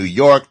going to New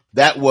York.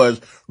 That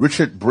was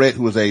Richard Britt,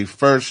 who was a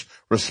first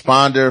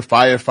responder,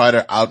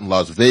 firefighter out in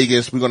Las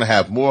Vegas. We're going to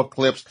have more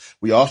clips.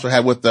 We also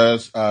have with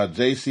us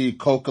J.C.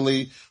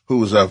 Coakley,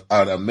 who's an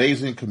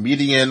amazing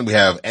comedian. We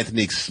have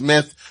Antonique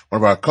Smith,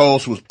 one of our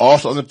co-hosts, who's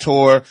also on the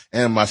tour,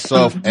 and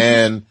myself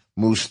and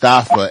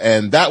Mustafa.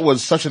 And that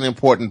was such an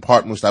important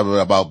part, Mustafa,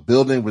 about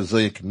building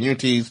resilient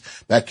communities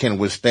that can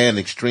withstand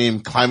extreme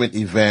climate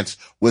events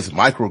with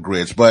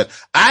microgrids. But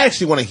I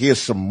actually want to hear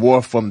some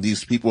more from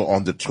these people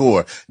on the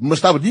tour.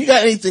 Mustafa, do you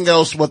got anything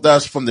else with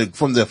us from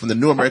the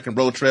New American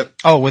Road Trip?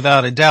 Oh,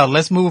 without a doubt.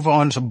 Let's move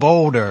on to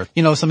Boulder.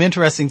 You know, some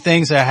interesting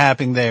things are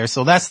happening there.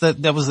 So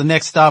that was the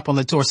next stop on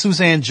the tour.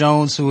 Suzanne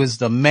Jones, who is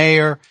the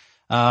mayor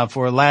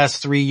for the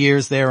last 3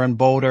 years there in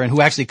Boulder, and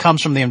who actually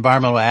comes from the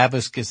environmental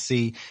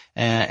advocacy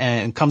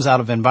and comes out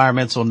of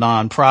environmental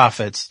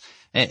nonprofits.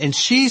 And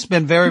she's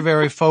been very,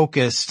 very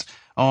focused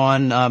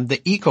on the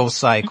eco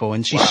cycle,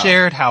 and she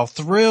shared how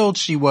thrilled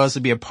she was to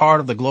be a part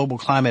of the Global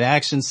Climate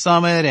Action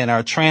Summit and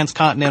our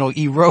transcontinental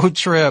e-road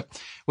trip,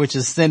 which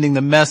is sending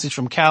the message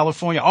from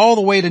California all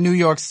the way to New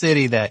York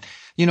City that,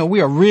 you know,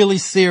 we are really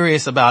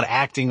serious about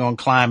acting on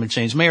climate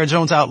change. Mayor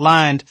Jones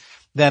outlined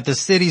that the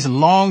city's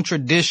long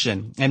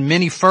tradition and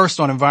many firsts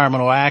on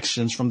environmental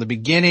actions from the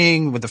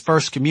beginning with the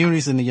first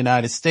communities in the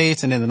United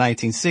States and in the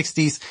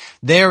 1960s,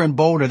 there in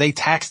Boulder, they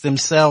taxed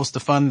themselves to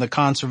fund the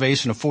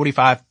conservation of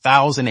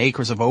 45,000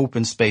 acres of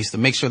open space to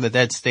make sure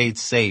that stayed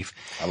safe.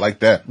 I like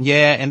that.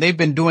 Yeah, and they've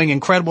been doing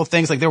incredible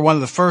things. Like they're one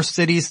of the first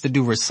cities to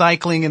do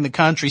recycling in the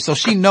country. So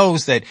she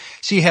knows that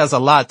she has a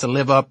lot to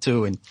live up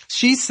to. And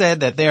she said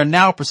that they are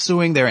now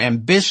pursuing their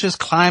ambitious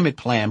climate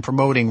plan,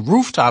 promoting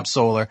rooftop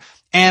solar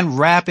and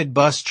rapid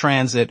bus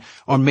transit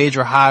on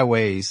major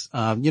highways,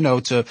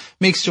 to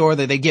make sure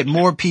that they get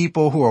more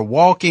people who are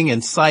walking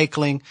and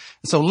cycling.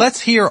 So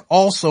let's hear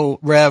also,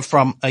 Rev,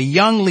 from a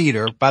young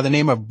leader by the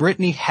name of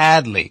Brittany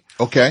Hadley.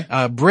 Okay.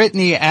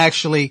 Brittany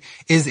actually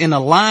is in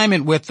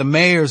alignment with the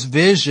mayor's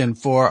vision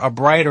for a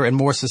brighter and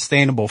more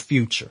sustainable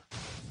future.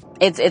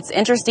 It's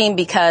interesting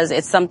because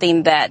it's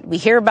something that we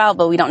hear about,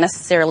 but we don't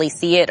necessarily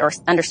see it or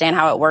understand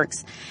how it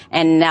works.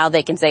 And now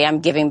they can say,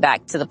 I'm giving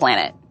back to the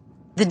planet.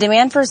 The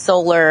demand for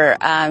solar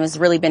has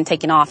really been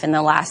taking off in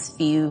the last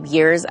few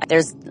years.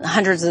 There's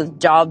hundreds of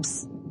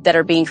jobs that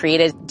are being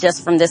created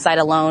just from this site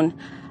alone.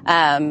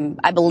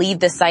 I believe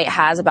this site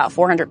has about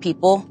 400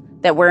 people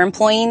that we're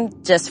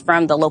employing just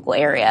from the local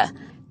area.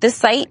 This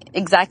site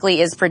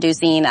exactly is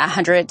producing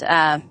 100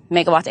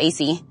 megawatts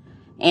AC,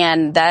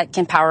 and that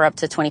can power up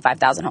to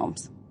 25,000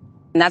 homes.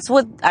 And that's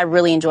what I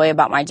really enjoy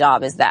about my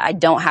job, is that I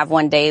don't have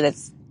one day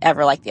that's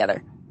ever like the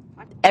other.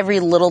 Every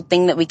little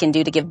thing that we can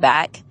do to give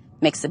back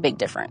makes a big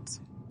difference.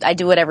 I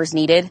do whatever's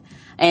needed,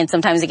 and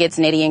sometimes it gets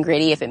nitty and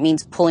gritty. If it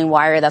means pulling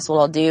wire, that's what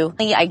I'll do.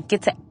 I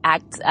get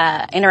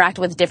to interact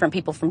with different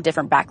people from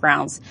different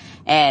backgrounds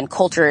and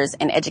cultures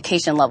and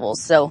education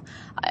levels. So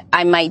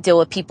I might deal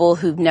with people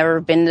who've never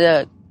been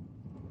to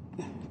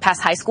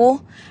past high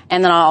school,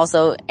 and then I'll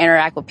also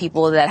interact with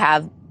people that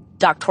have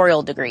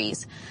doctoral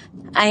degrees.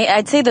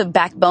 I'd say the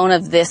backbone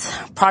of this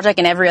project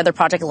and every other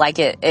project like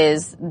it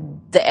is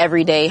the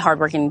everyday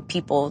hardworking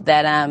people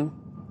that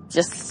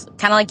just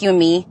kind of like you and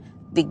me.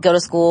 They go to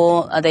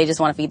school, they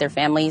just want to feed their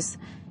families,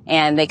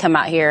 and they come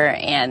out here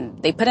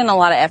and they put in a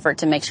lot of effort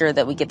to make sure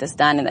that we get this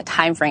done in the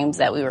time frames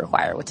that we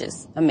require, which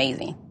is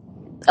amazing.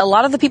 A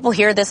lot of the people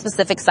here at this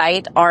specific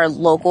site are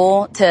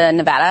local to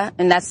Nevada,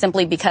 and that's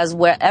simply because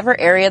whatever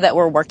area that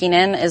we're working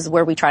in is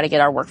where we try to get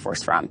our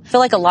workforce from. I feel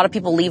like a lot of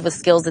people leave with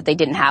skills that they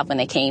didn't have when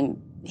they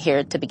came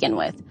here to begin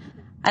with.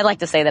 I'd like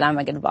to say that I'm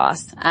a good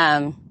boss.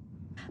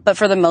 But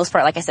for the most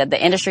part, like I said,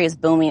 the industry is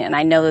booming, and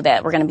I know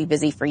that we're going to be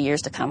busy for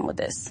years to come with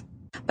this.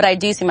 But I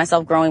do see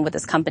myself growing with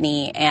this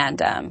company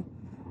and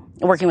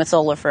working with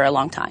solar for a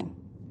long time.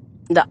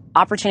 The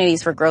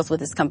opportunities for growth with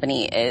this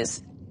company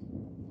is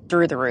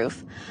through the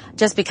roof.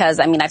 Just because,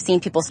 I've seen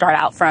people start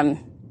out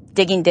from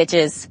digging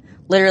ditches,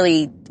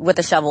 literally with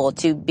a shovel,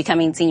 to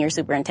becoming senior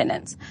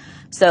superintendents.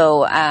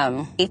 So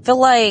I feel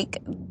like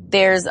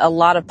there's a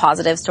lot of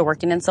positives to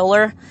working in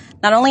solar.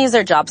 Not only is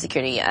there job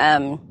security,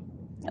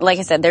 like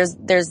I said,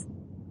 there's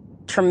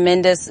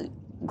tremendous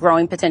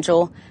growing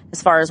potential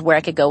as far as where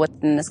I could go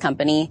within this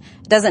company.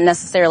 It doesn't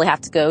necessarily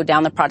have to go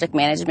down the project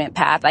management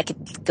path. I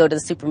could go to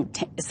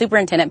the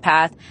superintendent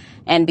path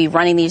and be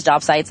running these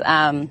job sites.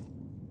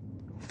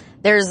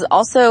 There's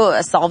also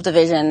a solve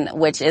division,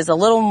 which is a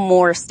little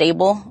more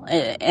stable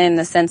in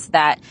the sense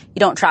that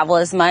you don't travel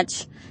as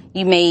much.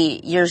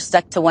 You're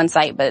stuck to one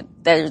site, but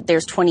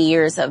there's 20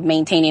 years of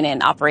maintaining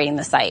and operating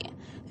the site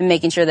and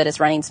making sure that it's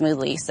running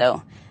smoothly.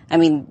 So,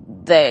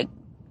 the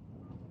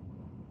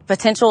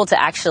potential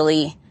to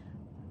actually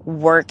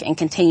work and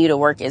continue to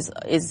work is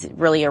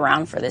really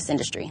around for this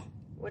industry.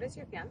 What does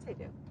your fiance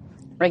do?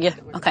 Regular.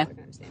 Okay.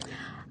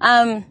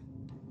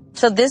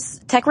 So this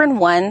Techrin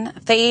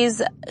 1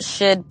 phase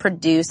should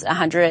produce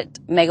 100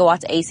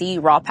 megawatts AC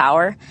raw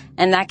power,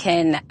 and that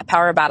can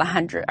power about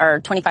 100 or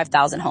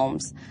 25,000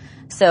 homes.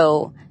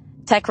 So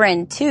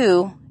Techrin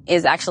 2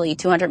 is actually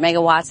 200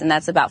 megawatts, and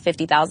that's about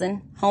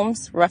 50,000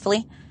 homes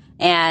roughly.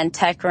 And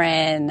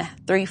Techrin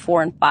 3,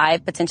 4, and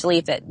 5,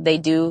 potentially, if they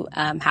do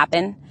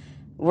happen,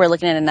 we're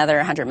looking at another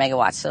 100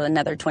 megawatts, so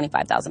another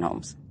 25,000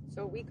 homes.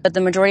 But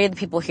the majority of the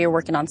people here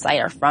working on site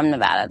are from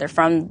Nevada. They're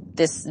from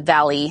this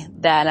valley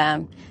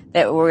that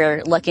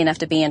we're lucky enough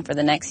to be in for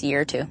the next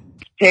year or two.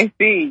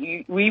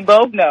 JC, we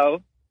both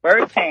know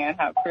firsthand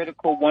how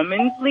critical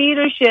women's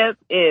leadership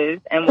is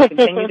and will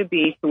continue to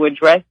be to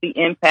address the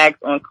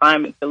impacts on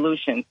climate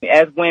solutions.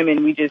 As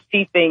women, we just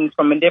see things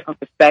from a different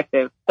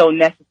perspective, so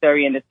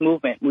necessary in this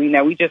movement.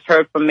 We just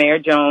heard from Mayor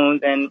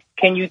Jones, and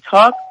can you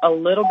talk a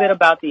little bit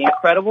about the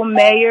incredible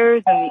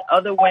mayors and the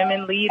other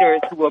women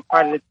leaders who were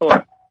part of the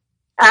tour?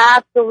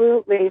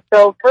 Absolutely.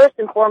 So first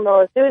and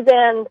foremost,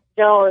 Suzanne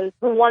Jones,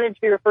 who wanted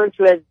to be referred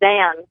to as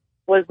Zan,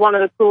 was one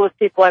of the coolest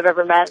people I've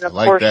ever met. And of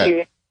course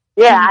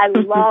I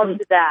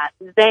loved that.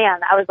 Zan,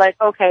 I was like,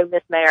 okay,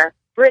 Miss Mayor.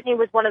 Brittany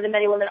was one of the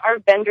many women, our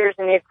vendors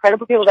and the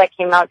incredible people that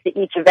came out to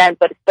each event,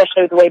 but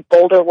especially the way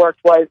Boulder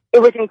worked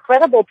it was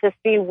incredible to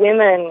see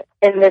women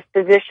in this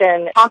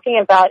position talking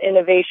about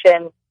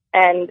innovation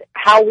and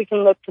how we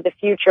can look to the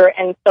future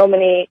and so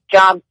many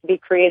jobs to be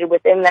created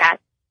within that.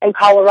 And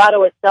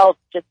Colorado itself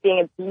just being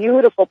a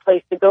beautiful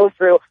place to go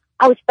through.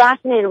 I was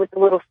fascinated with the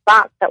little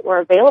spots that were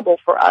available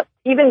for us,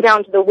 even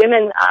down to the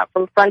women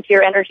from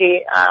Frontier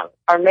Energy.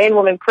 Our main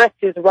woman, Chris,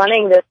 who's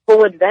running this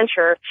whole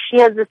adventure, she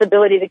has this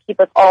ability to keep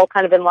us all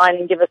kind of in line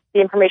and give us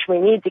the information we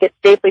need to get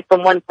safely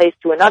from one place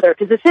to another.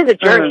 Because this is a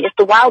journey. It's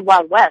the wild,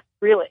 wild west,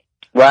 really.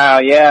 Wow,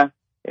 yeah.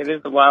 It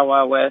is the wild,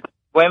 wild west.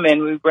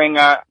 Women, we bring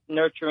our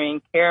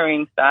nurturing,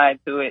 caring side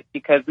to it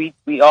because we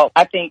all,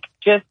 I think,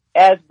 just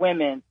as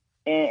women,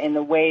 in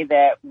the way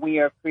that we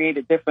are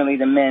created differently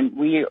than men,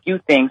 we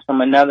view things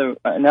from another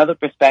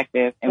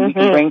perspective, and we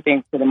can bring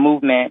things to the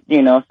movement.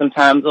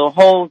 Sometimes little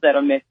holes that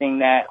are missing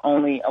that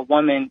only a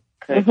woman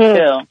could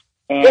fill.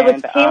 And, it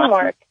was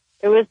teamwork.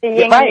 It was the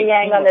yin and the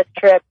yang on this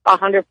trip,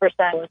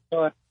 100%.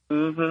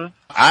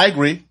 I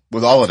agree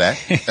with all of that.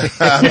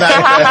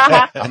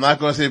 I'm not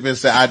going to sit here and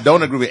say I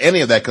don't agree with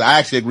any of that because I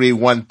actually agree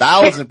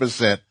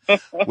 1,000%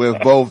 with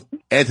both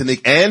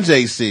Antonique and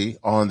JC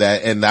on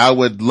that. And I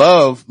would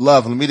love,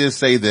 let me just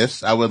say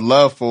this. I would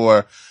love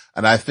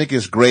and I think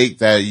it's great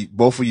that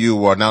both of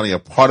you are not only a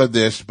part of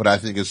this, but I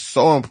think it's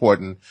so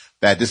important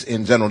that just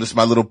in general, this is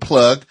my little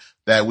plug,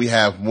 that we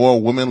have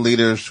more women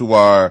leaders who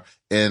are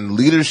in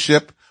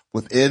leadership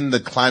within the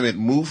climate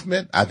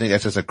movement. I think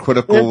that's just a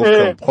critical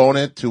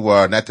component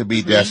to, not to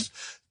be, as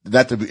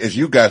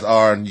you guys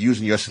are and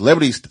using your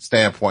celebrity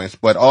standpoints,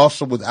 but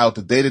also without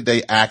the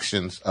day-to-day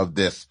actions of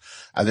this.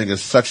 I think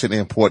it's such an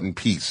important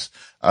piece.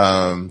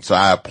 So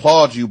I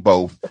applaud you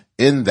both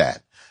in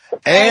that.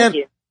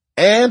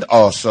 And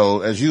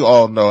also, as you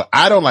all know,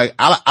 I don't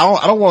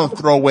want to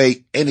throw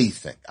away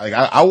anything.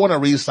 I want to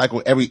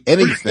recycle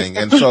anything.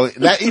 And so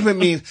that even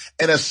means,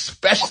 and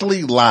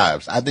especially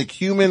lives. I think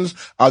humans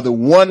are the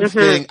one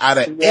thing out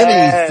of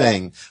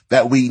anything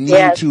that we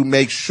need to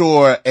make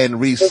sure and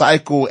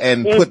recycle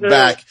and put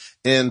back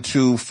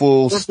into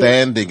full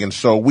standing. And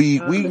so we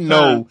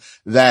know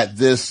that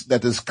this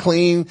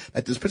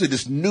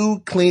new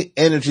clean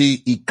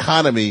energy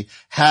economy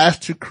has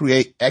to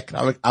create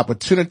economic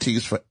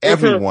opportunities for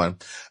everyone,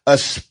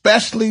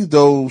 especially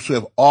those who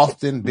have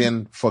often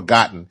been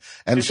forgotten.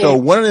 And so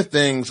one of the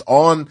things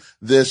on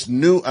this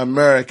new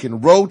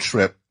American road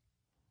trip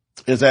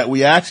is that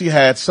we actually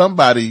had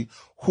somebody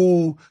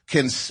who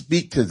can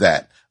speak to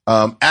that.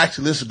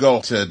 Actually, let's go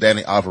to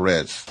Danny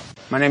Alvarez.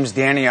 My name is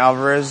Danny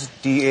Alvarez,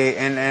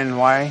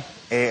 DANNY-ALVAREZ.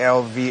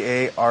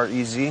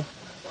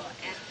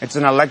 It's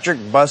an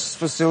electric bus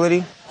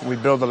facility. We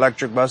build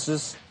electric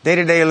buses. Day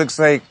to day, it looks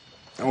like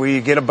we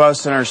get a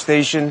bus in our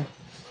station.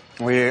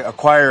 We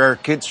acquire our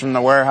kits from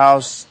the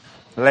warehouse,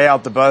 lay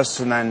out the bus,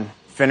 and then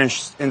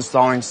finish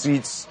installing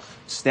seats,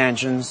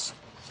 stanchions,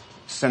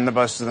 send the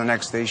bus to the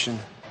next station.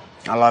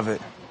 I love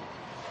it.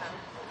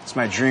 It's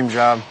my dream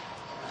job.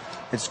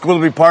 It's cool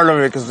to be part of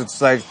it because it's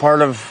like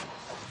part of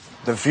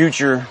the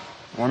future.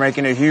 We're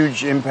making a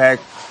huge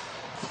impact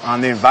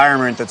on the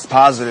environment that's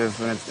positive,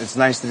 and it's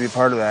nice to be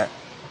part of that.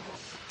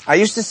 I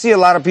used to see a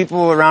lot of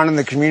people around in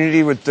the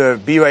community with the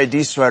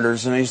BYD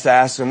sweaters, and I used to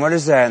ask them, what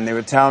is that? And they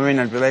would tell me,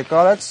 and I'd be like,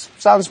 oh, that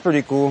sounds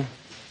pretty cool.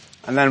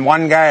 And then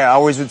one guy I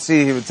always would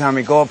see, he would tell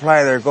me, go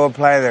apply there, go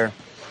apply there.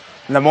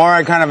 And the more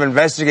I kind of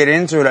investigated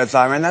into it, I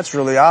thought, man, that's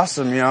really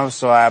awesome,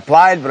 So I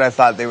applied, but I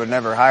thought they would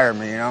never hire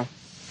me, And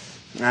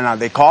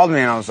they called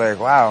me, and I was like,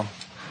 wow.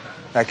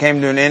 I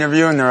came to an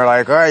interview, and they were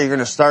like, all right, you're going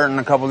to start in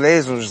a couple of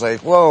days. I was just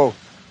like, whoa,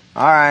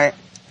 all right.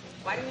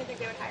 Why didn't you think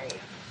they would hire you?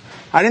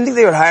 I didn't think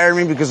they would hire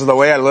me because of the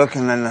way I look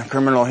and then the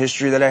criminal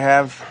history that I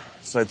have.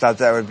 So I thought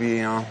that would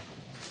be, a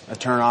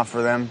turn-off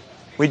for them.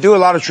 We do a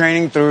lot of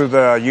training through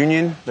the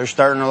union. They're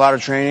starting a lot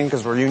of training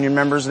because we're union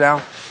members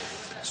now.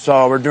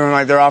 So we're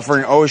doing they're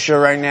offering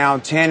OSHA right now,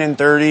 10 and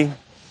 30,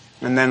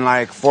 and then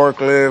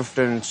forklift,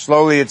 and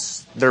slowly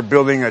they're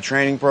building a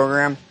training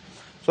program.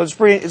 So it's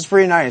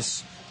pretty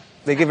nice.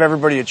 They give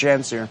everybody a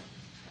chance here.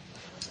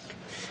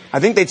 I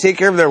think they take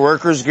care of their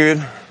workers good.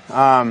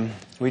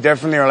 We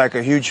definitely are like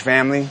a huge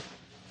family.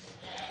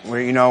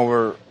 We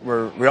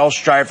all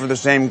strive for the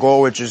same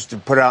goal, which is to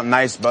put out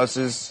nice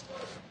buses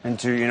and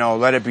to,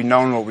 let it be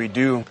known what we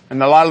do.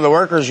 And a lot of the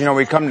workers,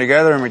 we come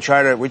together and we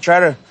try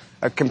to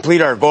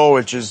complete our goal,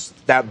 which is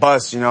that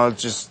bus,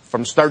 just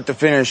from start to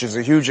finish is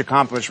a huge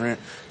accomplishment,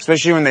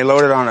 especially when they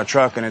load it on a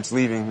truck and it's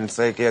leaving. It's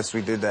like, yes,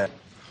 we did that.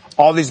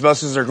 All these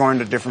buses are going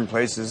to different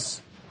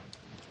places.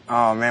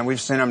 Oh man, we've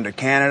sent them to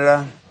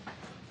Canada,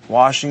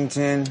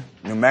 Washington,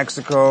 New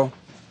Mexico,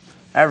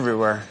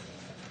 everywhere.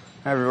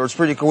 It's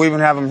pretty cool. We even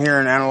have them here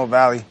in Antelope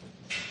Valley.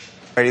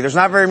 There's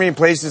not very many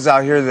places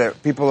out here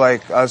that people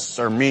like us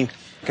or me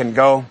can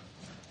go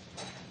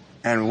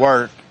and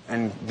work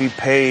and be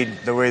paid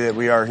the way that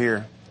we are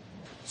here.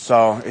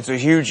 So it's a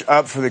huge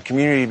up for the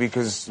community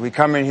because we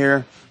come in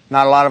here,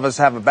 not a lot of us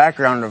have a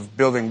background of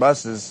building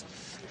buses,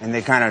 and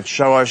they kind of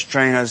show us,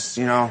 train us,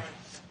 and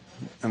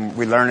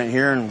we learn it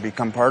here and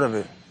become part of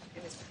it.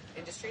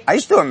 I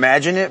used to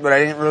imagine it, but I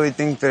didn't really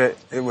think that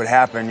it would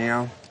happen,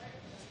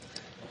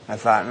 I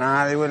thought,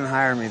 nah, they wouldn't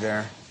hire me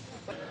there.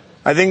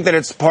 I think that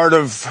it's part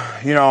of,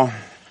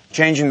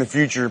 changing the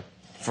future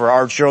for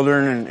our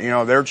children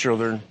and, their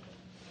children.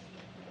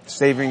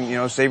 Saving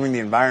the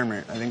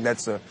environment. I think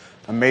that's a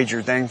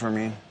major thing for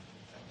me.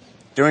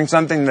 Doing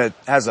something that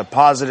has a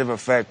positive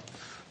effect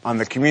on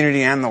the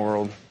community and the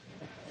world.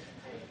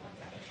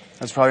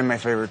 That's probably my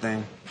favorite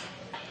thing.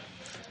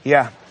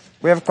 Yeah,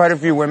 we have quite a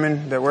few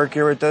women that work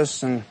here with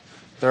us, and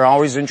they're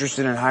always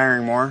interested in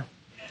hiring more.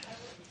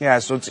 Yeah,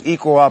 so it's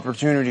equal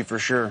opportunity for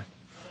sure.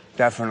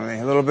 Definitely.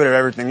 A little bit of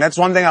everything. That's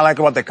one thing I like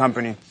about the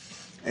company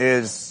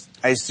is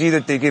I see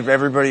that they give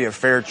everybody a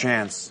fair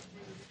chance.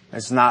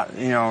 It's not,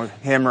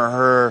 him or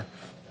her,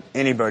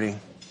 anybody.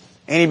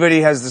 Anybody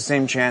has the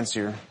same chance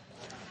here.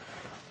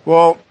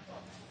 Well,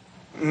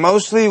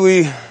 mostly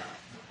we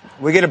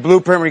get a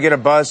blueprint, we get a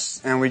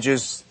bus, and we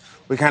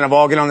kind of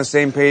all get on the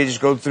same page,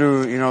 go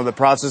through, the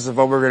process of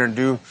what we're going to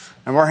do,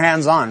 and we're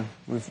hands-on.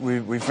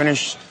 We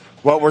finish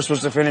what we're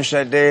supposed to finish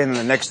that day, and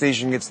the next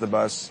station gets the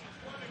bus.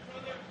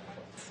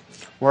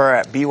 We're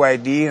at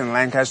BYD in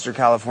Lancaster,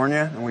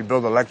 California, and we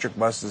build electric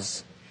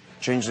buses.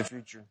 Change the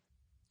future.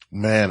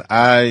 Man,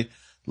 I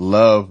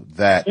love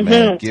that,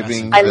 man.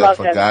 Giving the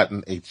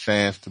forgotten a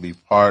chance to be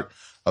part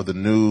of the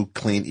new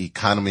clean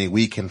economy.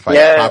 We can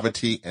fight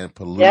poverty and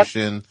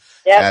pollution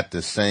at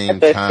the same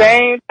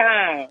time.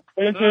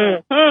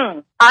 Mm-hmm.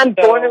 I'm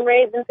born and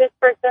raised in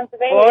Pittsburgh,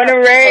 Pennsylvania. Born and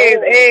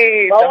raised.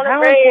 Hey, born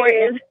and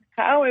raised.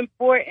 How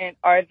important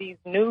are these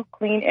new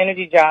clean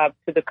energy jobs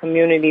to the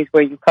communities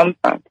where you come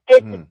from?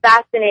 It's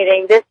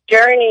fascinating. This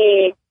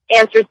journey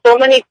answered so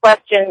many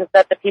questions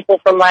that the people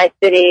from my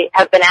city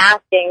have been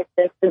asking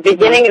since the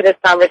beginning of this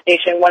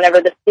conversation,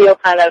 whenever the steel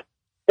kind of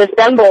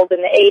assembled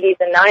in the 80s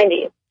and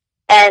 90s.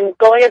 And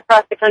going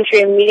across the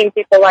country and meeting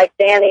people like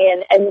Danny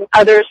and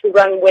others who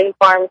run wind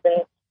farms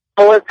and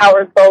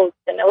solar-powered boats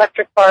and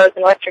electric cars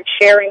and electric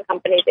sharing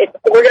companies,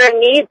 we're going to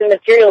need the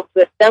materials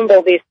to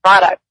assemble these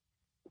products.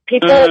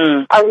 People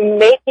are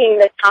making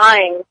the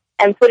time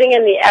and putting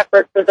in the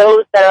effort for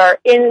those that are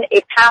in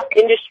a past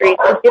industry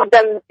to give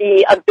them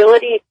the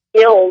ability,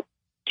 skills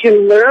to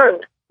learn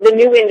the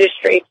new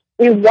industry.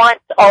 We want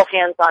all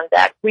hands on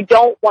deck. We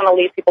don't want to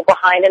leave people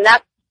behind. And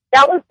that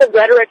was the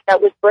rhetoric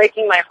that was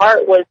breaking my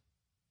heart, was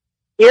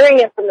hearing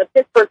it from the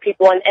Pittsburgh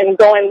people and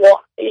going,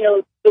 well,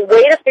 the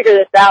way to figure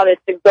this out is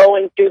to go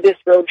and do this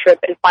road trip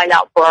and find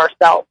out for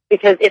ourselves.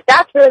 Because if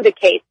that's really the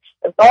case,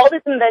 if all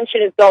this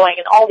invention is going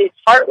and all these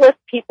heartless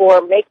people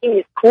are making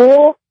these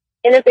cool,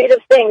 innovative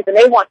things and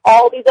they want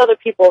all these other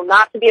people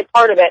not to be a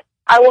part of it,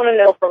 I want to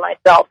know for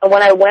myself. And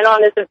when I went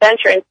on this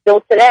adventure, and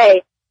still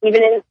today,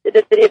 even in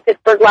the city of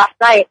Pittsburgh last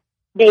night,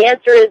 the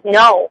answer is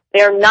no.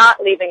 They're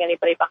not leaving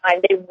anybody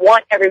behind. They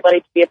want everybody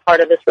to be a part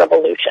of this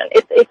revolution.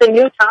 It's a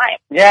new time.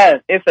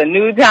 Yes, it's a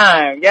new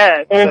time.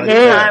 Yes. Mm-hmm. A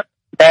new time.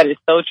 That is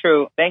so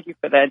true. Thank you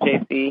for that,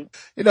 JC.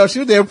 She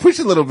was there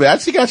preaching a little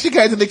bit. She got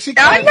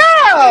I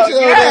know.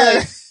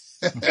 Yes.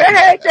 Go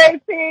ahead,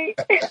 JC.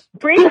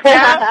 Preach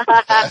now.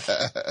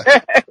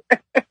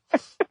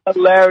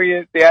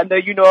 Hilarious. Yeah, I know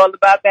you know all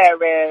about that,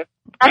 man.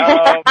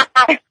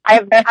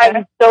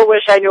 I so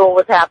wish I knew what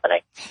was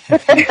happening.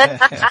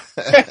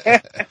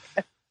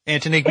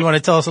 Antonique, you want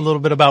to tell us a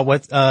little bit about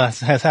what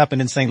has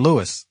happened in St.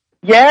 Louis?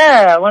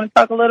 Yeah, I want to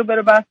talk a little bit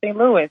about St.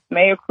 Louis.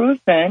 Mayor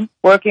Krewson,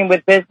 working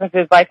with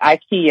businesses like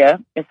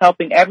IKEA, is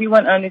helping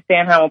everyone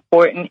understand how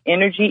important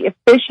energy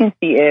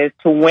efficiency is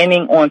to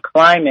winning on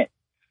climate.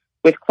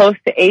 With close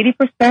to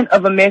 80%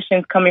 of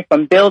emissions coming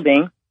from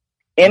buildings,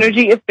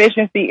 energy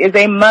efficiency is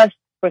a must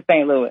for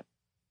St. Louis.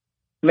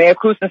 Mayor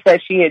Krewson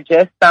said she had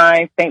just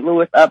signed St.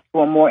 Louis up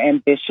to a more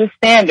ambitious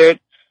standard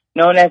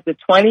known as the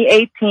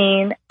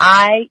 2018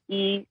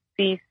 IECC,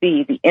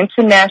 the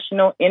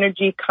International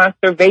Energy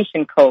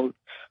Conservation Code,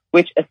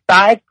 which,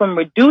 aside from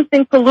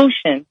reducing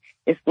pollution,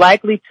 is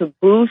likely to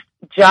boost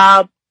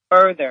jobs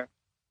further.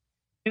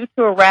 Due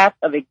to a raft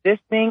of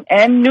existing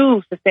and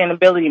new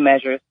sustainability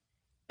measures,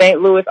 St.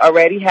 Louis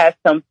already has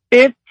some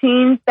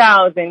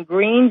 15,000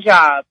 green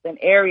jobs in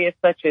areas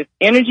such as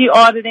energy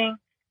auditing,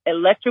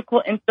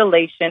 electrical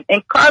installation,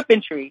 and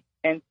carpentry.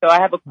 And so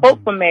I have a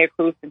quote from Mayor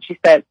Krewson. She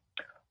said,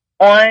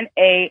 on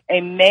an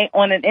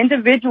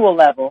individual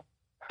level,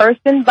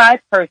 person by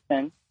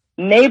person,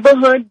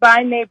 neighborhood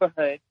by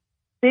neighborhood,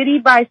 city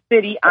by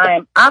city, I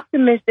am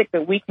optimistic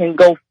that we can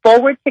go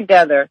forward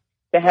together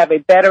to have a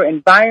better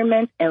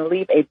environment and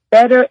leave a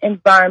better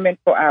environment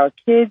for our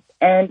kids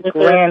and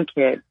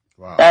grandkids.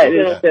 Wow.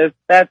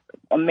 That's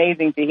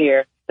amazing to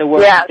hear the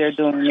work that they're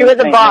doing. She was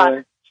a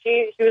boss.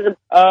 She was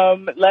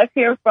a. Let's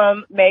hear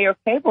from Mayor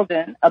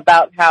Capleton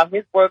about how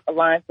his work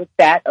aligns with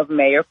that of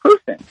Mayor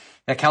Krewson.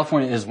 Yeah,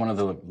 California is one of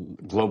the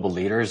global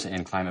leaders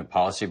in climate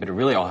policy, but it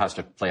really all has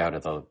to play out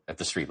at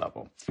the street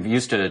level. We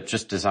used to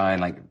just design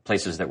like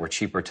places that were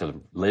cheaper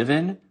to live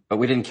in, but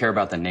we didn't care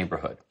about the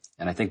neighborhood.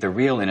 And I think the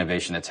real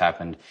innovation that's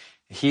happened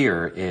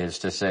here is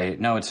to say,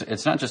 no,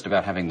 it's not just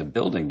about having the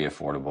building be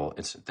affordable.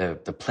 It's the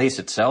place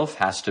itself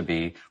has to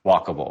be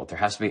walkable. There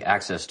has to be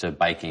access to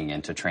biking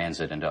and to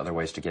transit and to other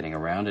ways to getting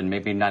around, and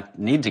maybe not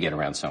need to get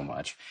around so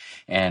much.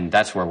 And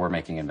that's where we're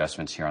making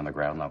investments here on the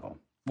ground level.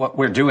 What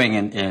we're doing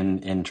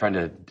in trying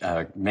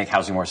to make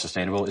housing more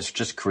sustainable is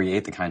just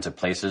create the kinds of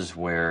places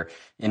where,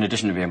 in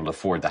addition to being able to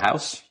afford the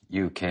house,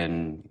 you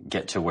can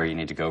get to where you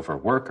need to go for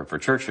work or for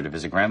church or to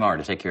visit grandma or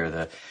to take care of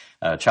the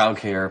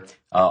childcare,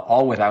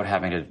 all without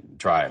having to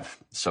drive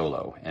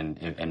solo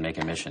and make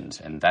emissions.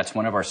 And that's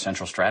one of our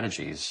central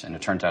strategies, and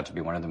it turns out to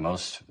be one of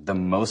the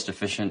most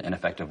efficient and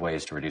effective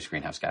ways to reduce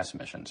greenhouse gas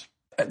emissions.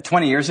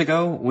 20 years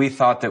ago, we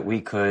thought that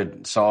we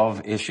could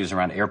solve issues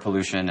around air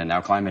pollution and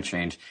now climate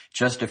change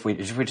just if we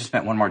just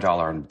spent $1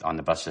 more on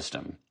the bus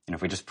system. You know,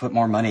 if we just put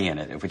more money in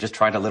it, if we just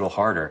tried a little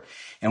harder.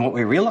 And what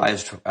we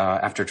realized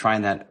after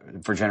trying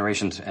that for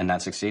generations and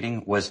not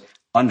succeeding was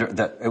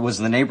it was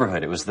the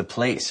neighborhood, it was the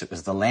place, it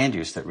was the land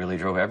use that really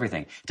drove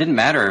everything. It didn't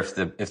matter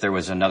if there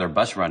was another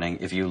bus running,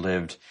 if you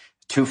lived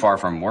too far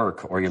from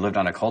work or you lived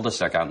on a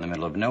cul-de-sac out in the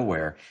middle of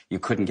nowhere, you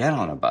couldn't get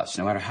on a bus,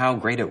 no matter how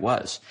great it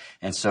was.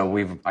 And so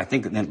we've, I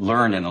think,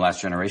 learned in the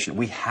last generation,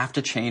 we have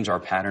to change our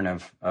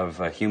pattern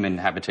of human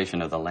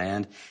habitation of the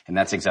land, and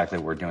that's exactly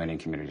what we're doing in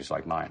communities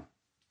like mine.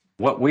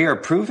 What we are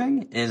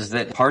proving is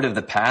that part of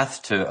the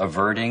path to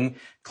averting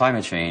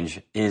climate change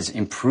is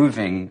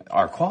improving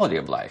our quality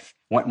of life.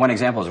 One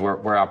example is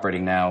we're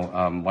operating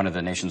now one of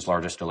the nation's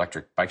largest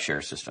electric bike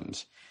share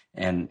systems.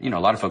 And, you know, a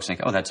lot of folks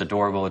think, oh, that's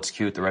adorable, it's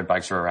cute, the red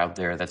bikes are out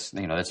there, that's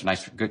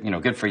nice,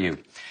 good for you.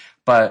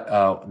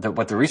 But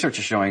what the research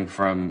is showing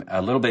from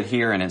a little bit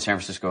here and in San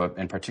Francisco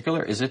in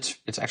particular is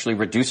it's actually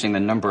reducing the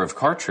number of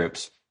car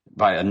trips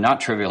by a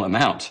not trivial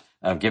amount.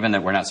 Given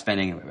that we're not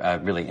spending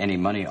really any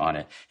money on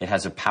it, it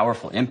has a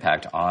powerful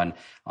impact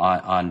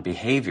on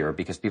behavior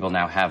because people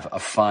now have a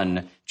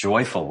fun,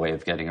 joyful way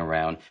of getting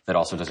around that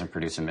also doesn't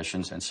produce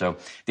emissions. And so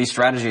these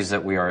strategies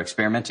that we are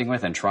experimenting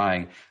with and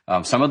trying,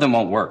 some of them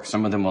won't work.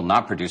 Some of them will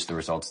not produce the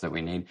results that we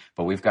need,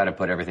 but we've got to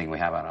put everything we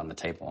have out on the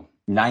table.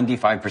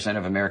 95%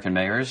 of American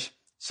mayors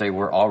say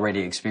we're already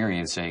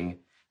experiencing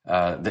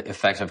the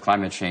effects of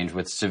climate change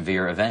with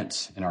severe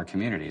events in our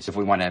communities. If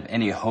we want to have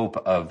any hope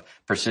of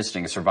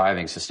persisting,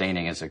 surviving,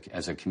 sustaining as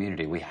a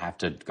community, we have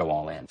to go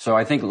all in. So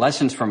I think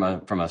lessons from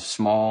a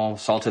small,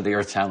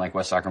 salt-of-the-earth town like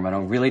West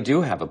Sacramento really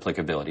do have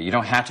applicability. You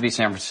don't have to be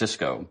San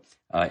Francisco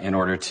in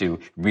order to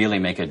really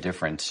make a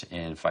difference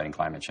in fighting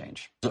climate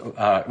change.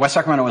 So, West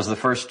Sacramento was the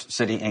first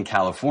city in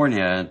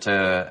California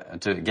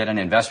to get an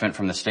investment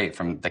from the state,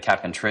 from the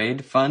cap and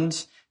trade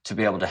funds, to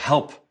be able to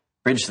help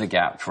bridge the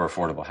gap for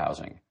affordable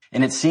housing.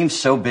 And it seems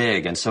so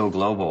big and so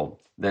global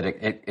that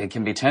it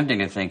can be tempting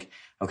to think,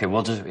 okay,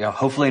 we'll just,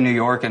 hopefully New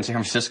York and San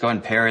Francisco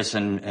and Paris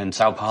and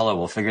Sao Paulo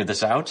will figure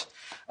this out.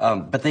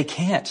 But they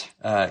can't.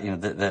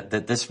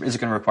 This is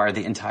going to require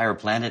the entire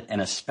planet, and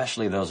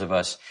especially those of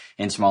us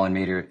in small and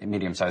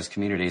medium-sized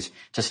communities,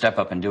 to step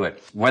up and do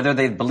it. Whether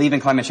they believe in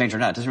climate change or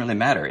not, it doesn't really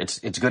matter. It's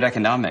good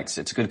economics.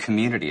 It's good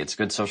community. It's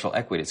good social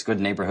equity. It's good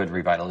neighborhood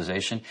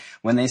revitalization.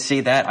 When they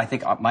see that, I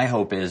think my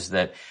hope is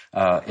that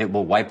it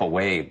will wipe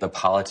away the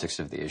politics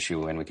of the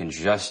issue, and we can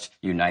just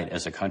unite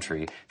as a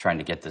country trying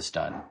to get this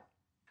done.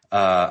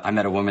 I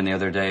met a woman the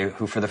other day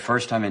who, for the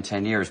first time in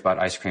 10 years, bought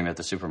ice cream at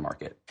the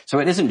supermarket. So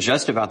it isn't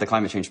just about the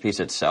climate change piece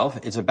itself.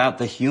 It's about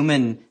the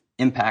human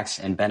impacts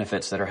and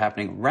benefits that are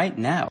happening right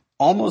now.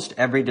 Almost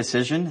every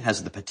decision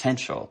has the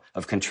potential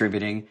of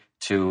contributing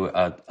to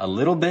a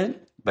little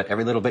bit, but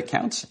every little bit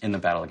counts in the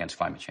battle against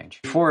climate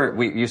change. Before,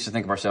 we used to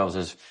think of ourselves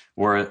as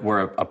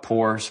we're a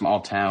poor, small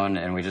town,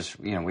 and we just,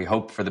 we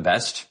hope for the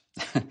best.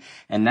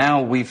 And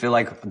now we feel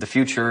like the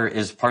future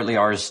is partly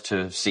ours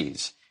to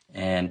seize.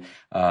 And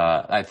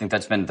I think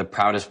that's been the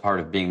proudest part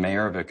of being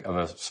mayor of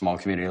a small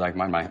community like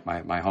mine,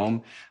 my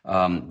home.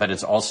 But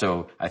it's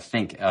also, I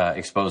think,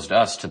 exposed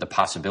us to the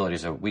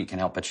possibilities that we can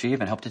help achieve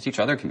and help to teach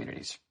other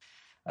communities.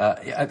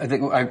 I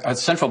think a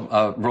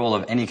central role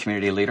of any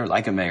community leader,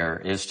 like a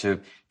mayor, is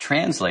to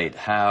translate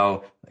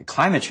how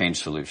climate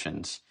change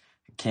solutions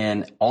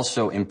can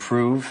also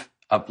improve,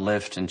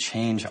 uplift, and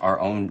change our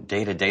own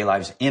day-to-day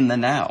lives in the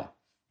now.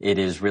 It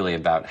is really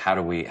about how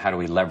do we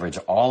leverage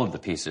all of the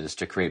pieces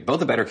to create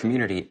both a better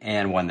community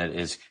and one that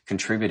is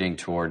contributing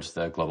towards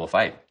the global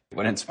fight.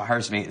 What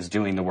inspires me is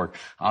doing the work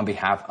on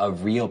behalf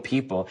of real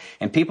people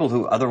and people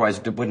who otherwise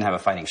wouldn't have a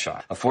fighting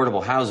shot.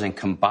 Affordable housing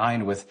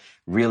combined with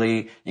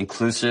really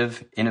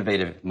inclusive,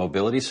 innovative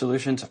mobility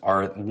solutions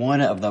are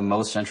one of the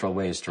most central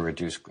ways to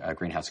reduce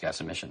greenhouse gas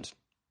emissions.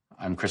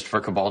 I'm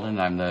Christopher Cabaldon.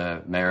 I'm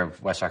the mayor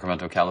of West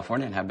Sacramento,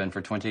 California, and have been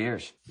for 20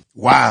 years.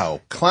 Wow.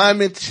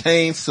 Climate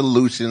change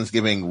solutions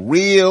giving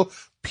real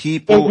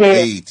people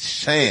a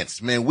chance.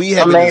 Man, we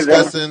have been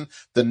discussing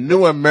the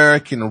New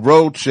American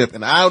Road Trip,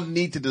 and I'll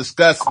need to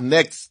discuss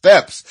next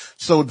steps.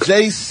 So,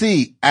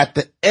 JC, at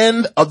the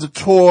end of the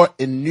tour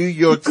in New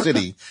York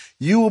City,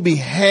 you will be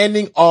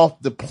handing off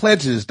the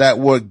pledges that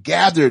were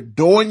gathered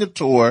during the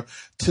tour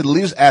to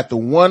leaders at the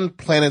One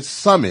Planet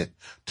Summit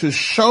to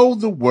show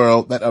the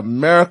world that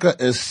America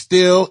is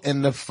still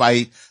in the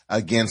fight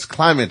against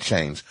climate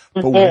change.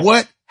 But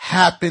what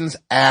happens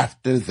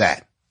after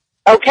that?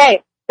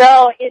 Okay,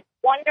 so it's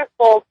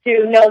wonderful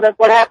to know that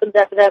what happens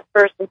after that,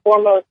 first and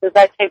foremost, is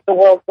I take the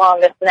world's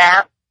longest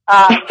nap.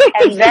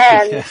 And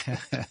then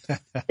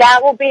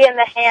that will be in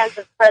the hands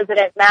of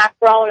President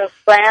Macron of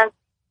France,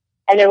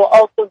 and it will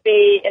also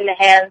be in the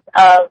hands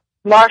of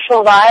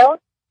Marshall Riles.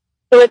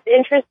 So it's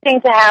interesting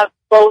to have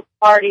both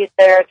parties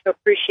there to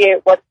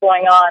appreciate what's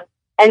going on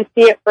and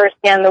see it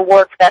firsthand, the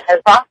work that has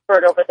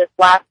prospered over this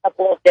last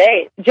couple of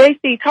days.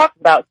 JC, talk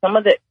about some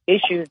of the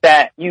issues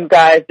that you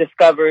guys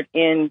discovered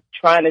in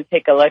trying to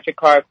take electric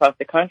car across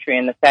the country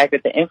and the fact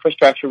that the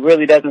infrastructure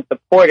really doesn't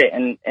support it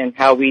and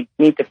how we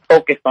need to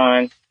focus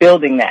on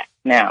building that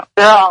now.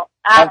 No,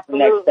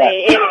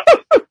 absolutely.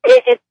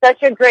 It's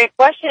such a great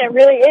question. It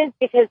really is,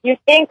 because you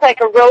think like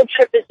a road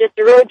trip is just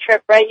a road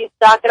trip, right? You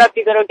stock it up,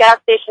 you go to a gas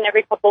station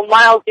every couple of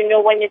miles, you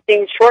know when your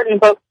things shorten,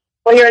 but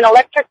when you're in an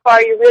electric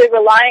car, you're really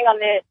relying on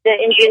the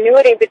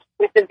ingenuity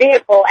with the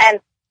vehicle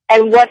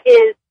and what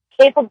is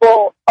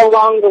capable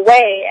along the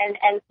way.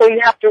 And so you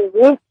have to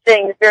route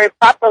things very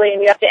properly,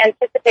 and you have to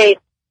anticipate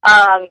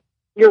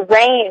your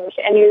range,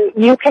 and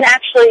you can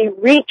actually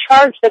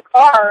recharge the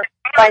car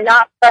by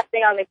not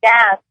pressing on the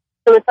gas.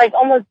 So it's like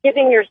almost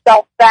giving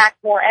yourself back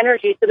more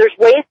energy. So there's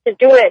ways to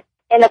do it,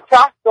 and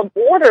across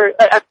borders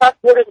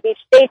of each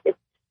state.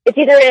 It's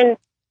either in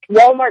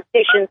Walmart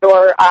stations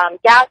or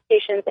gas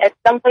stations, at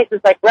some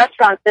places like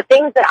restaurants. The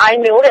things that I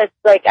noticed,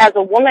 like as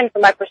a woman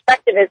from my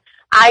perspective, is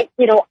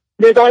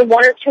there's only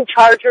one or two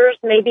chargers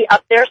maybe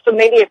up there. So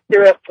maybe if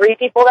there are 3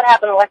 people that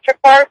have an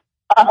electric car,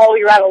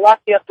 you're out of luck.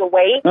 You have to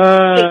wait.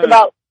 It takes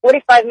about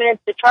 45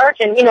 minutes to charge.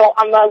 And,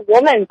 I'm a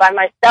woman by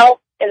myself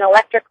in an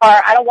electric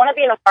car. I don't want to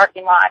be in a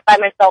parking lot by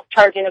myself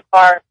charging a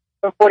car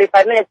for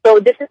 45 minutes. So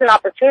this is an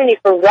opportunity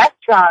for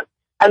restaurants,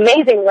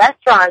 amazing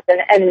restaurants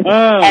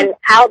and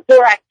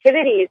outdoor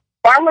activities,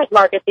 farmers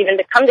markets even,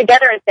 to come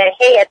together and say,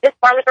 hey, at this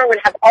farmers market, we're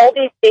going to have all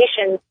these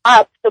stations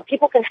up so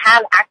people can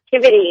have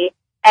activity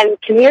and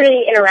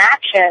community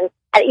interaction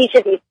at each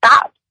of these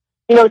stops,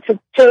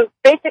 to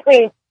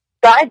basically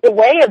guide the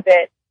way a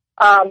bit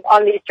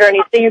on these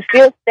journeys so you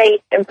feel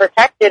safe and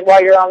protected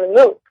while you're on the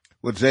move.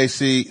 Well,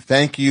 JC,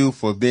 thank you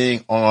for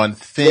being on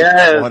Think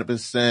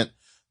 100%.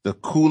 The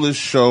coolest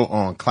show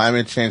on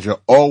climate change. You're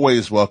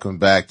always welcome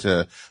back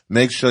to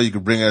make sure you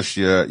can bring us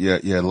your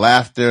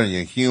laughter and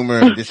your humor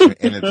and just your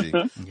energy.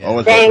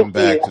 Always welcome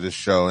back to the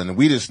show. And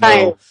we just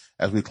know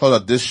as we close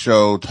out this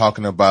show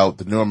talking about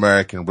the New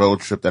American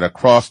Road Trip that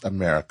across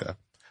America,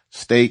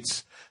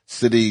 states,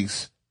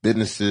 cities,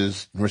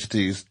 businesses,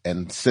 universities,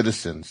 and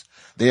citizens,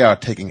 they are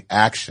taking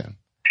action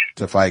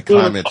to fight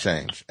climate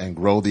change and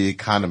grow the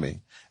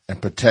economy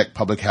and protect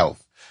public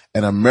health.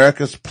 And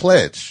America's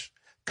pledge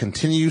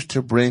continues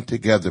to bring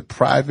together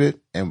private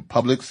and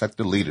public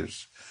sector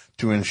leaders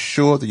to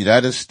ensure the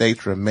United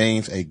States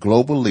remains a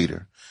global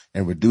leader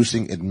in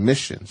reducing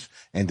emissions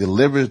and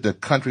delivers the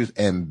country's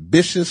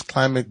ambitious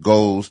climate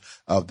goals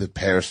of the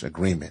Paris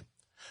Agreement.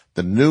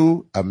 The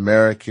New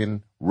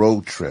American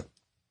Road Trip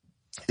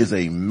is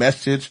a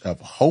message of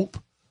hope,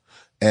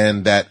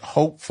 and that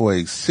hope for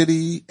a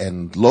city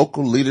and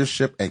local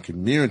leadership and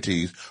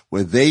communities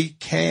where they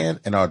can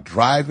and are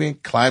driving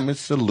climate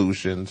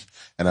solutions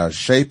and are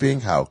shaping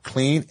how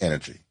clean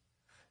energy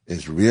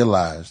is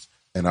realized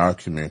in our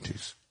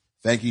communities.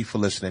 Thank you for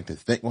listening to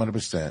Think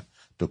 100%,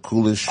 the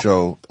coolest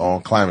show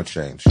on climate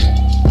change.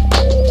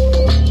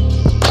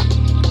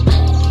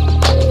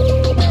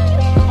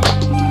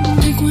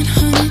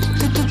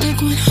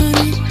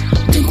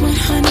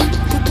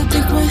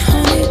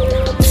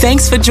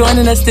 Thanks for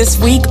joining us this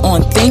week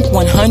on Think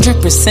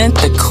 100%,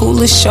 the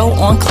coolest show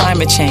on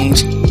climate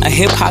change, a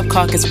Hip Hop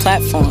Caucus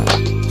platform.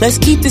 Let's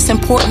keep this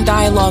important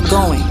dialogue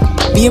going.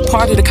 Be a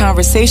part of the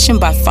conversation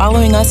by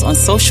following us on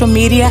social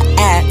media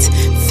at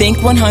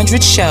Think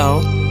 100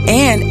 Show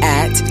and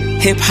at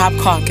Hip Hop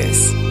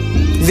Caucus.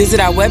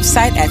 Visit our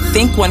website at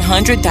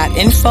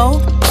think100.info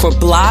for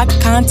blog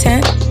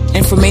content,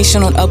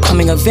 information on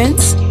upcoming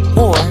events,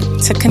 or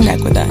to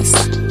connect with us.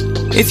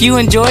 If you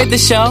enjoyed the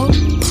show,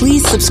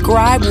 please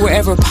subscribe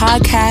wherever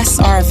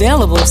podcasts are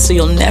available so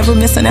you'll never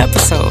miss an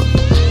episode.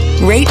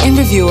 Rate and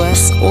review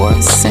us or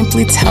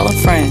simply tell a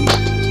friend.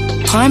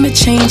 Climate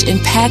change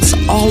impacts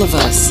all of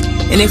us.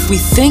 And if we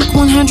think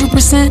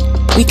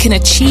 100%, we can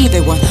achieve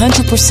a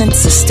 100%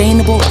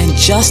 sustainable and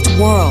just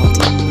world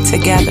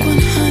together.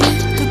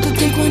 The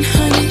Big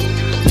 100.